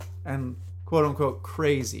different and quote unquote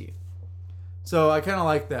crazy. So I kind of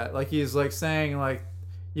like that. Like he's like saying like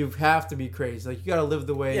you have to be crazy. Like you got to live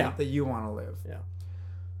the way that you want to live. Yeah.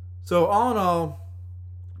 So all in all,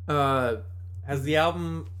 has the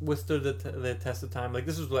album withstood the test of time? Like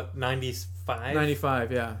this is what 95?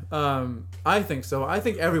 95, yeah. I think so. I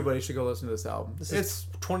think everybody should go listen to this album. It's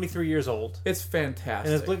 23 years old. It's fantastic.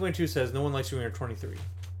 And as Blink-182 says, no one likes you when you're 23.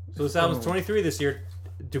 So this album's 23 this year.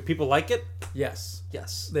 Do people like it? Yes.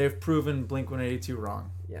 Yes. They've proven Blink-182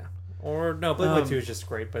 wrong. Yeah. Or no, Blink-182 is just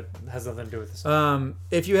great, but has nothing to do with this.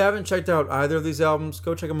 If you haven't checked out either of these albums,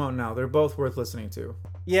 go check them out now. They're both worth listening to.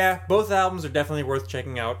 Yeah, both albums are definitely worth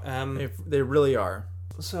checking out. They really are.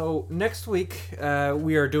 So next week,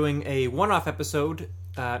 we are doing a one-off episode.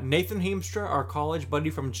 Nathan Heemstra, our college buddy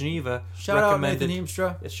from Geneva, Shout out Nathan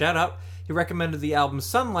Heemstra. Yeah, shout out. He recommended the album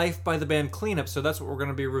Sun Life by the band Cleanup, so that's what we're going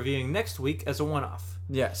to be reviewing next week as a one-off.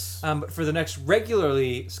 Yes. But for the next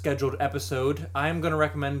regularly scheduled episode, I'm going to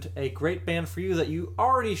recommend a great band for you that you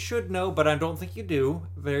already should know, but I don't think you do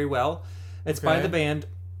very well. It's by the band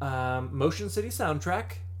Motion City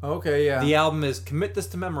Soundtrack. Okay, yeah. The album is Commit This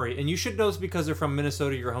to Memory, and you should know this because they're from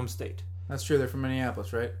Minnesota, your home state. That's true. They're from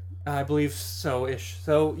Minneapolis, right? I believe so-ish.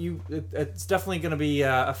 So it's definitely going to be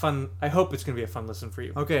a fun. I hope it's going to be a fun listen for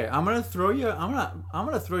you. Okay, I'm gonna throw you kind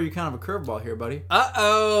of a curveball here, buddy.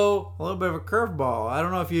 Uh-oh. A little bit of a curveball. I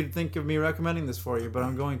don't know if you'd think of me recommending this for you, but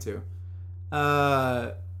I'm going to.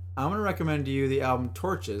 I'm gonna recommend to you the album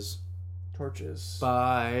Torches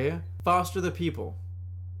by Foster the People.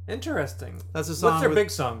 Interesting. That's a song. What's their with big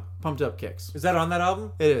song? Pumped Up Kicks. Is that on that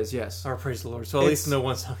album? It is, yes. Oh, praise the Lord. So at least know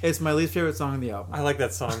one song. It's my least favorite song on the album. I like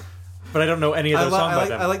that song, but I don't know any other song by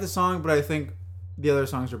them. I like the song, but I think the other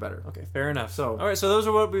songs are better. Okay, fair enough. So, all right, so those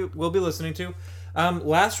are what we'll be listening to.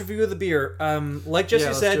 Last review of the beer. Like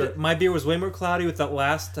Jesse said, my beer was way more cloudy with that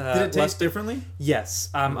last. Did it taste differently? Yes.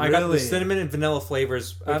 I got the cinnamon and vanilla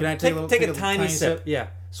flavors. Can I take a tiny sip? Yeah.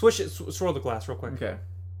 Swish it. Swirl the glass real quick. Okay.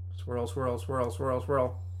 Swirl, swirl, swirl, swirl,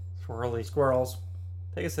 swirl. Swirly. Squirrels.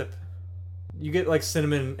 Take a sip. You get like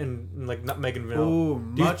cinnamon and like nutmeg and vanilla. Ooh,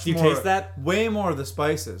 much do you more. Taste that? Way more of the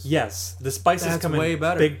spices. Yes, the spices come in way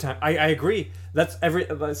better. Big time. I agree. That's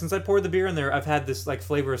since I poured the beer in there, I've had this like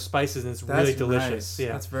flavor of spices and it's really delicious. Nice.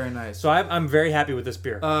 Yeah, that's very nice. So I'm very happy with this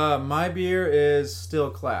beer. My beer is still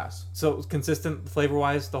class. So consistent flavor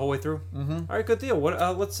wise the whole way through. Mm-hmm. All right, good deal.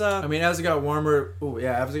 What? Let's. I mean, as it got warmer,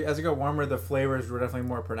 as it got warmer, the flavors were definitely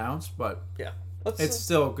more pronounced, but yeah, it's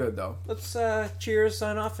still good though. Let's cheers,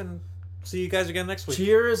 sign off, and see you guys again next week.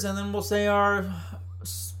 Cheers, and then we'll say our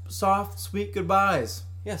soft, sweet goodbyes.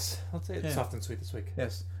 Yes, let's say it soft and sweet this week.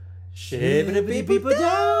 Yes.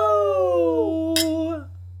 Shibbity-beep-a-dow.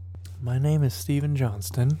 My name is Stephen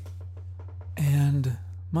Johnston. And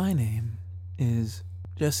my name is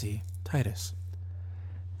Jesse Titus.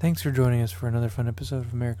 Thanks for joining us for another fun episode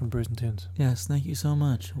of American Brews and Tunes. Yes, thank you so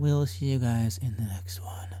much. We'll see you guys in the next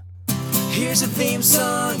one. Here's a theme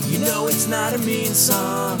song, you know it's not a mean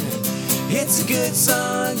song. It's a good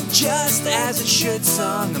song, just as it should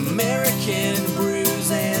song. American Brews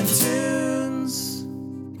and Tunes.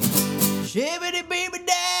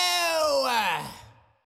 Shibbity-beep-a-dow.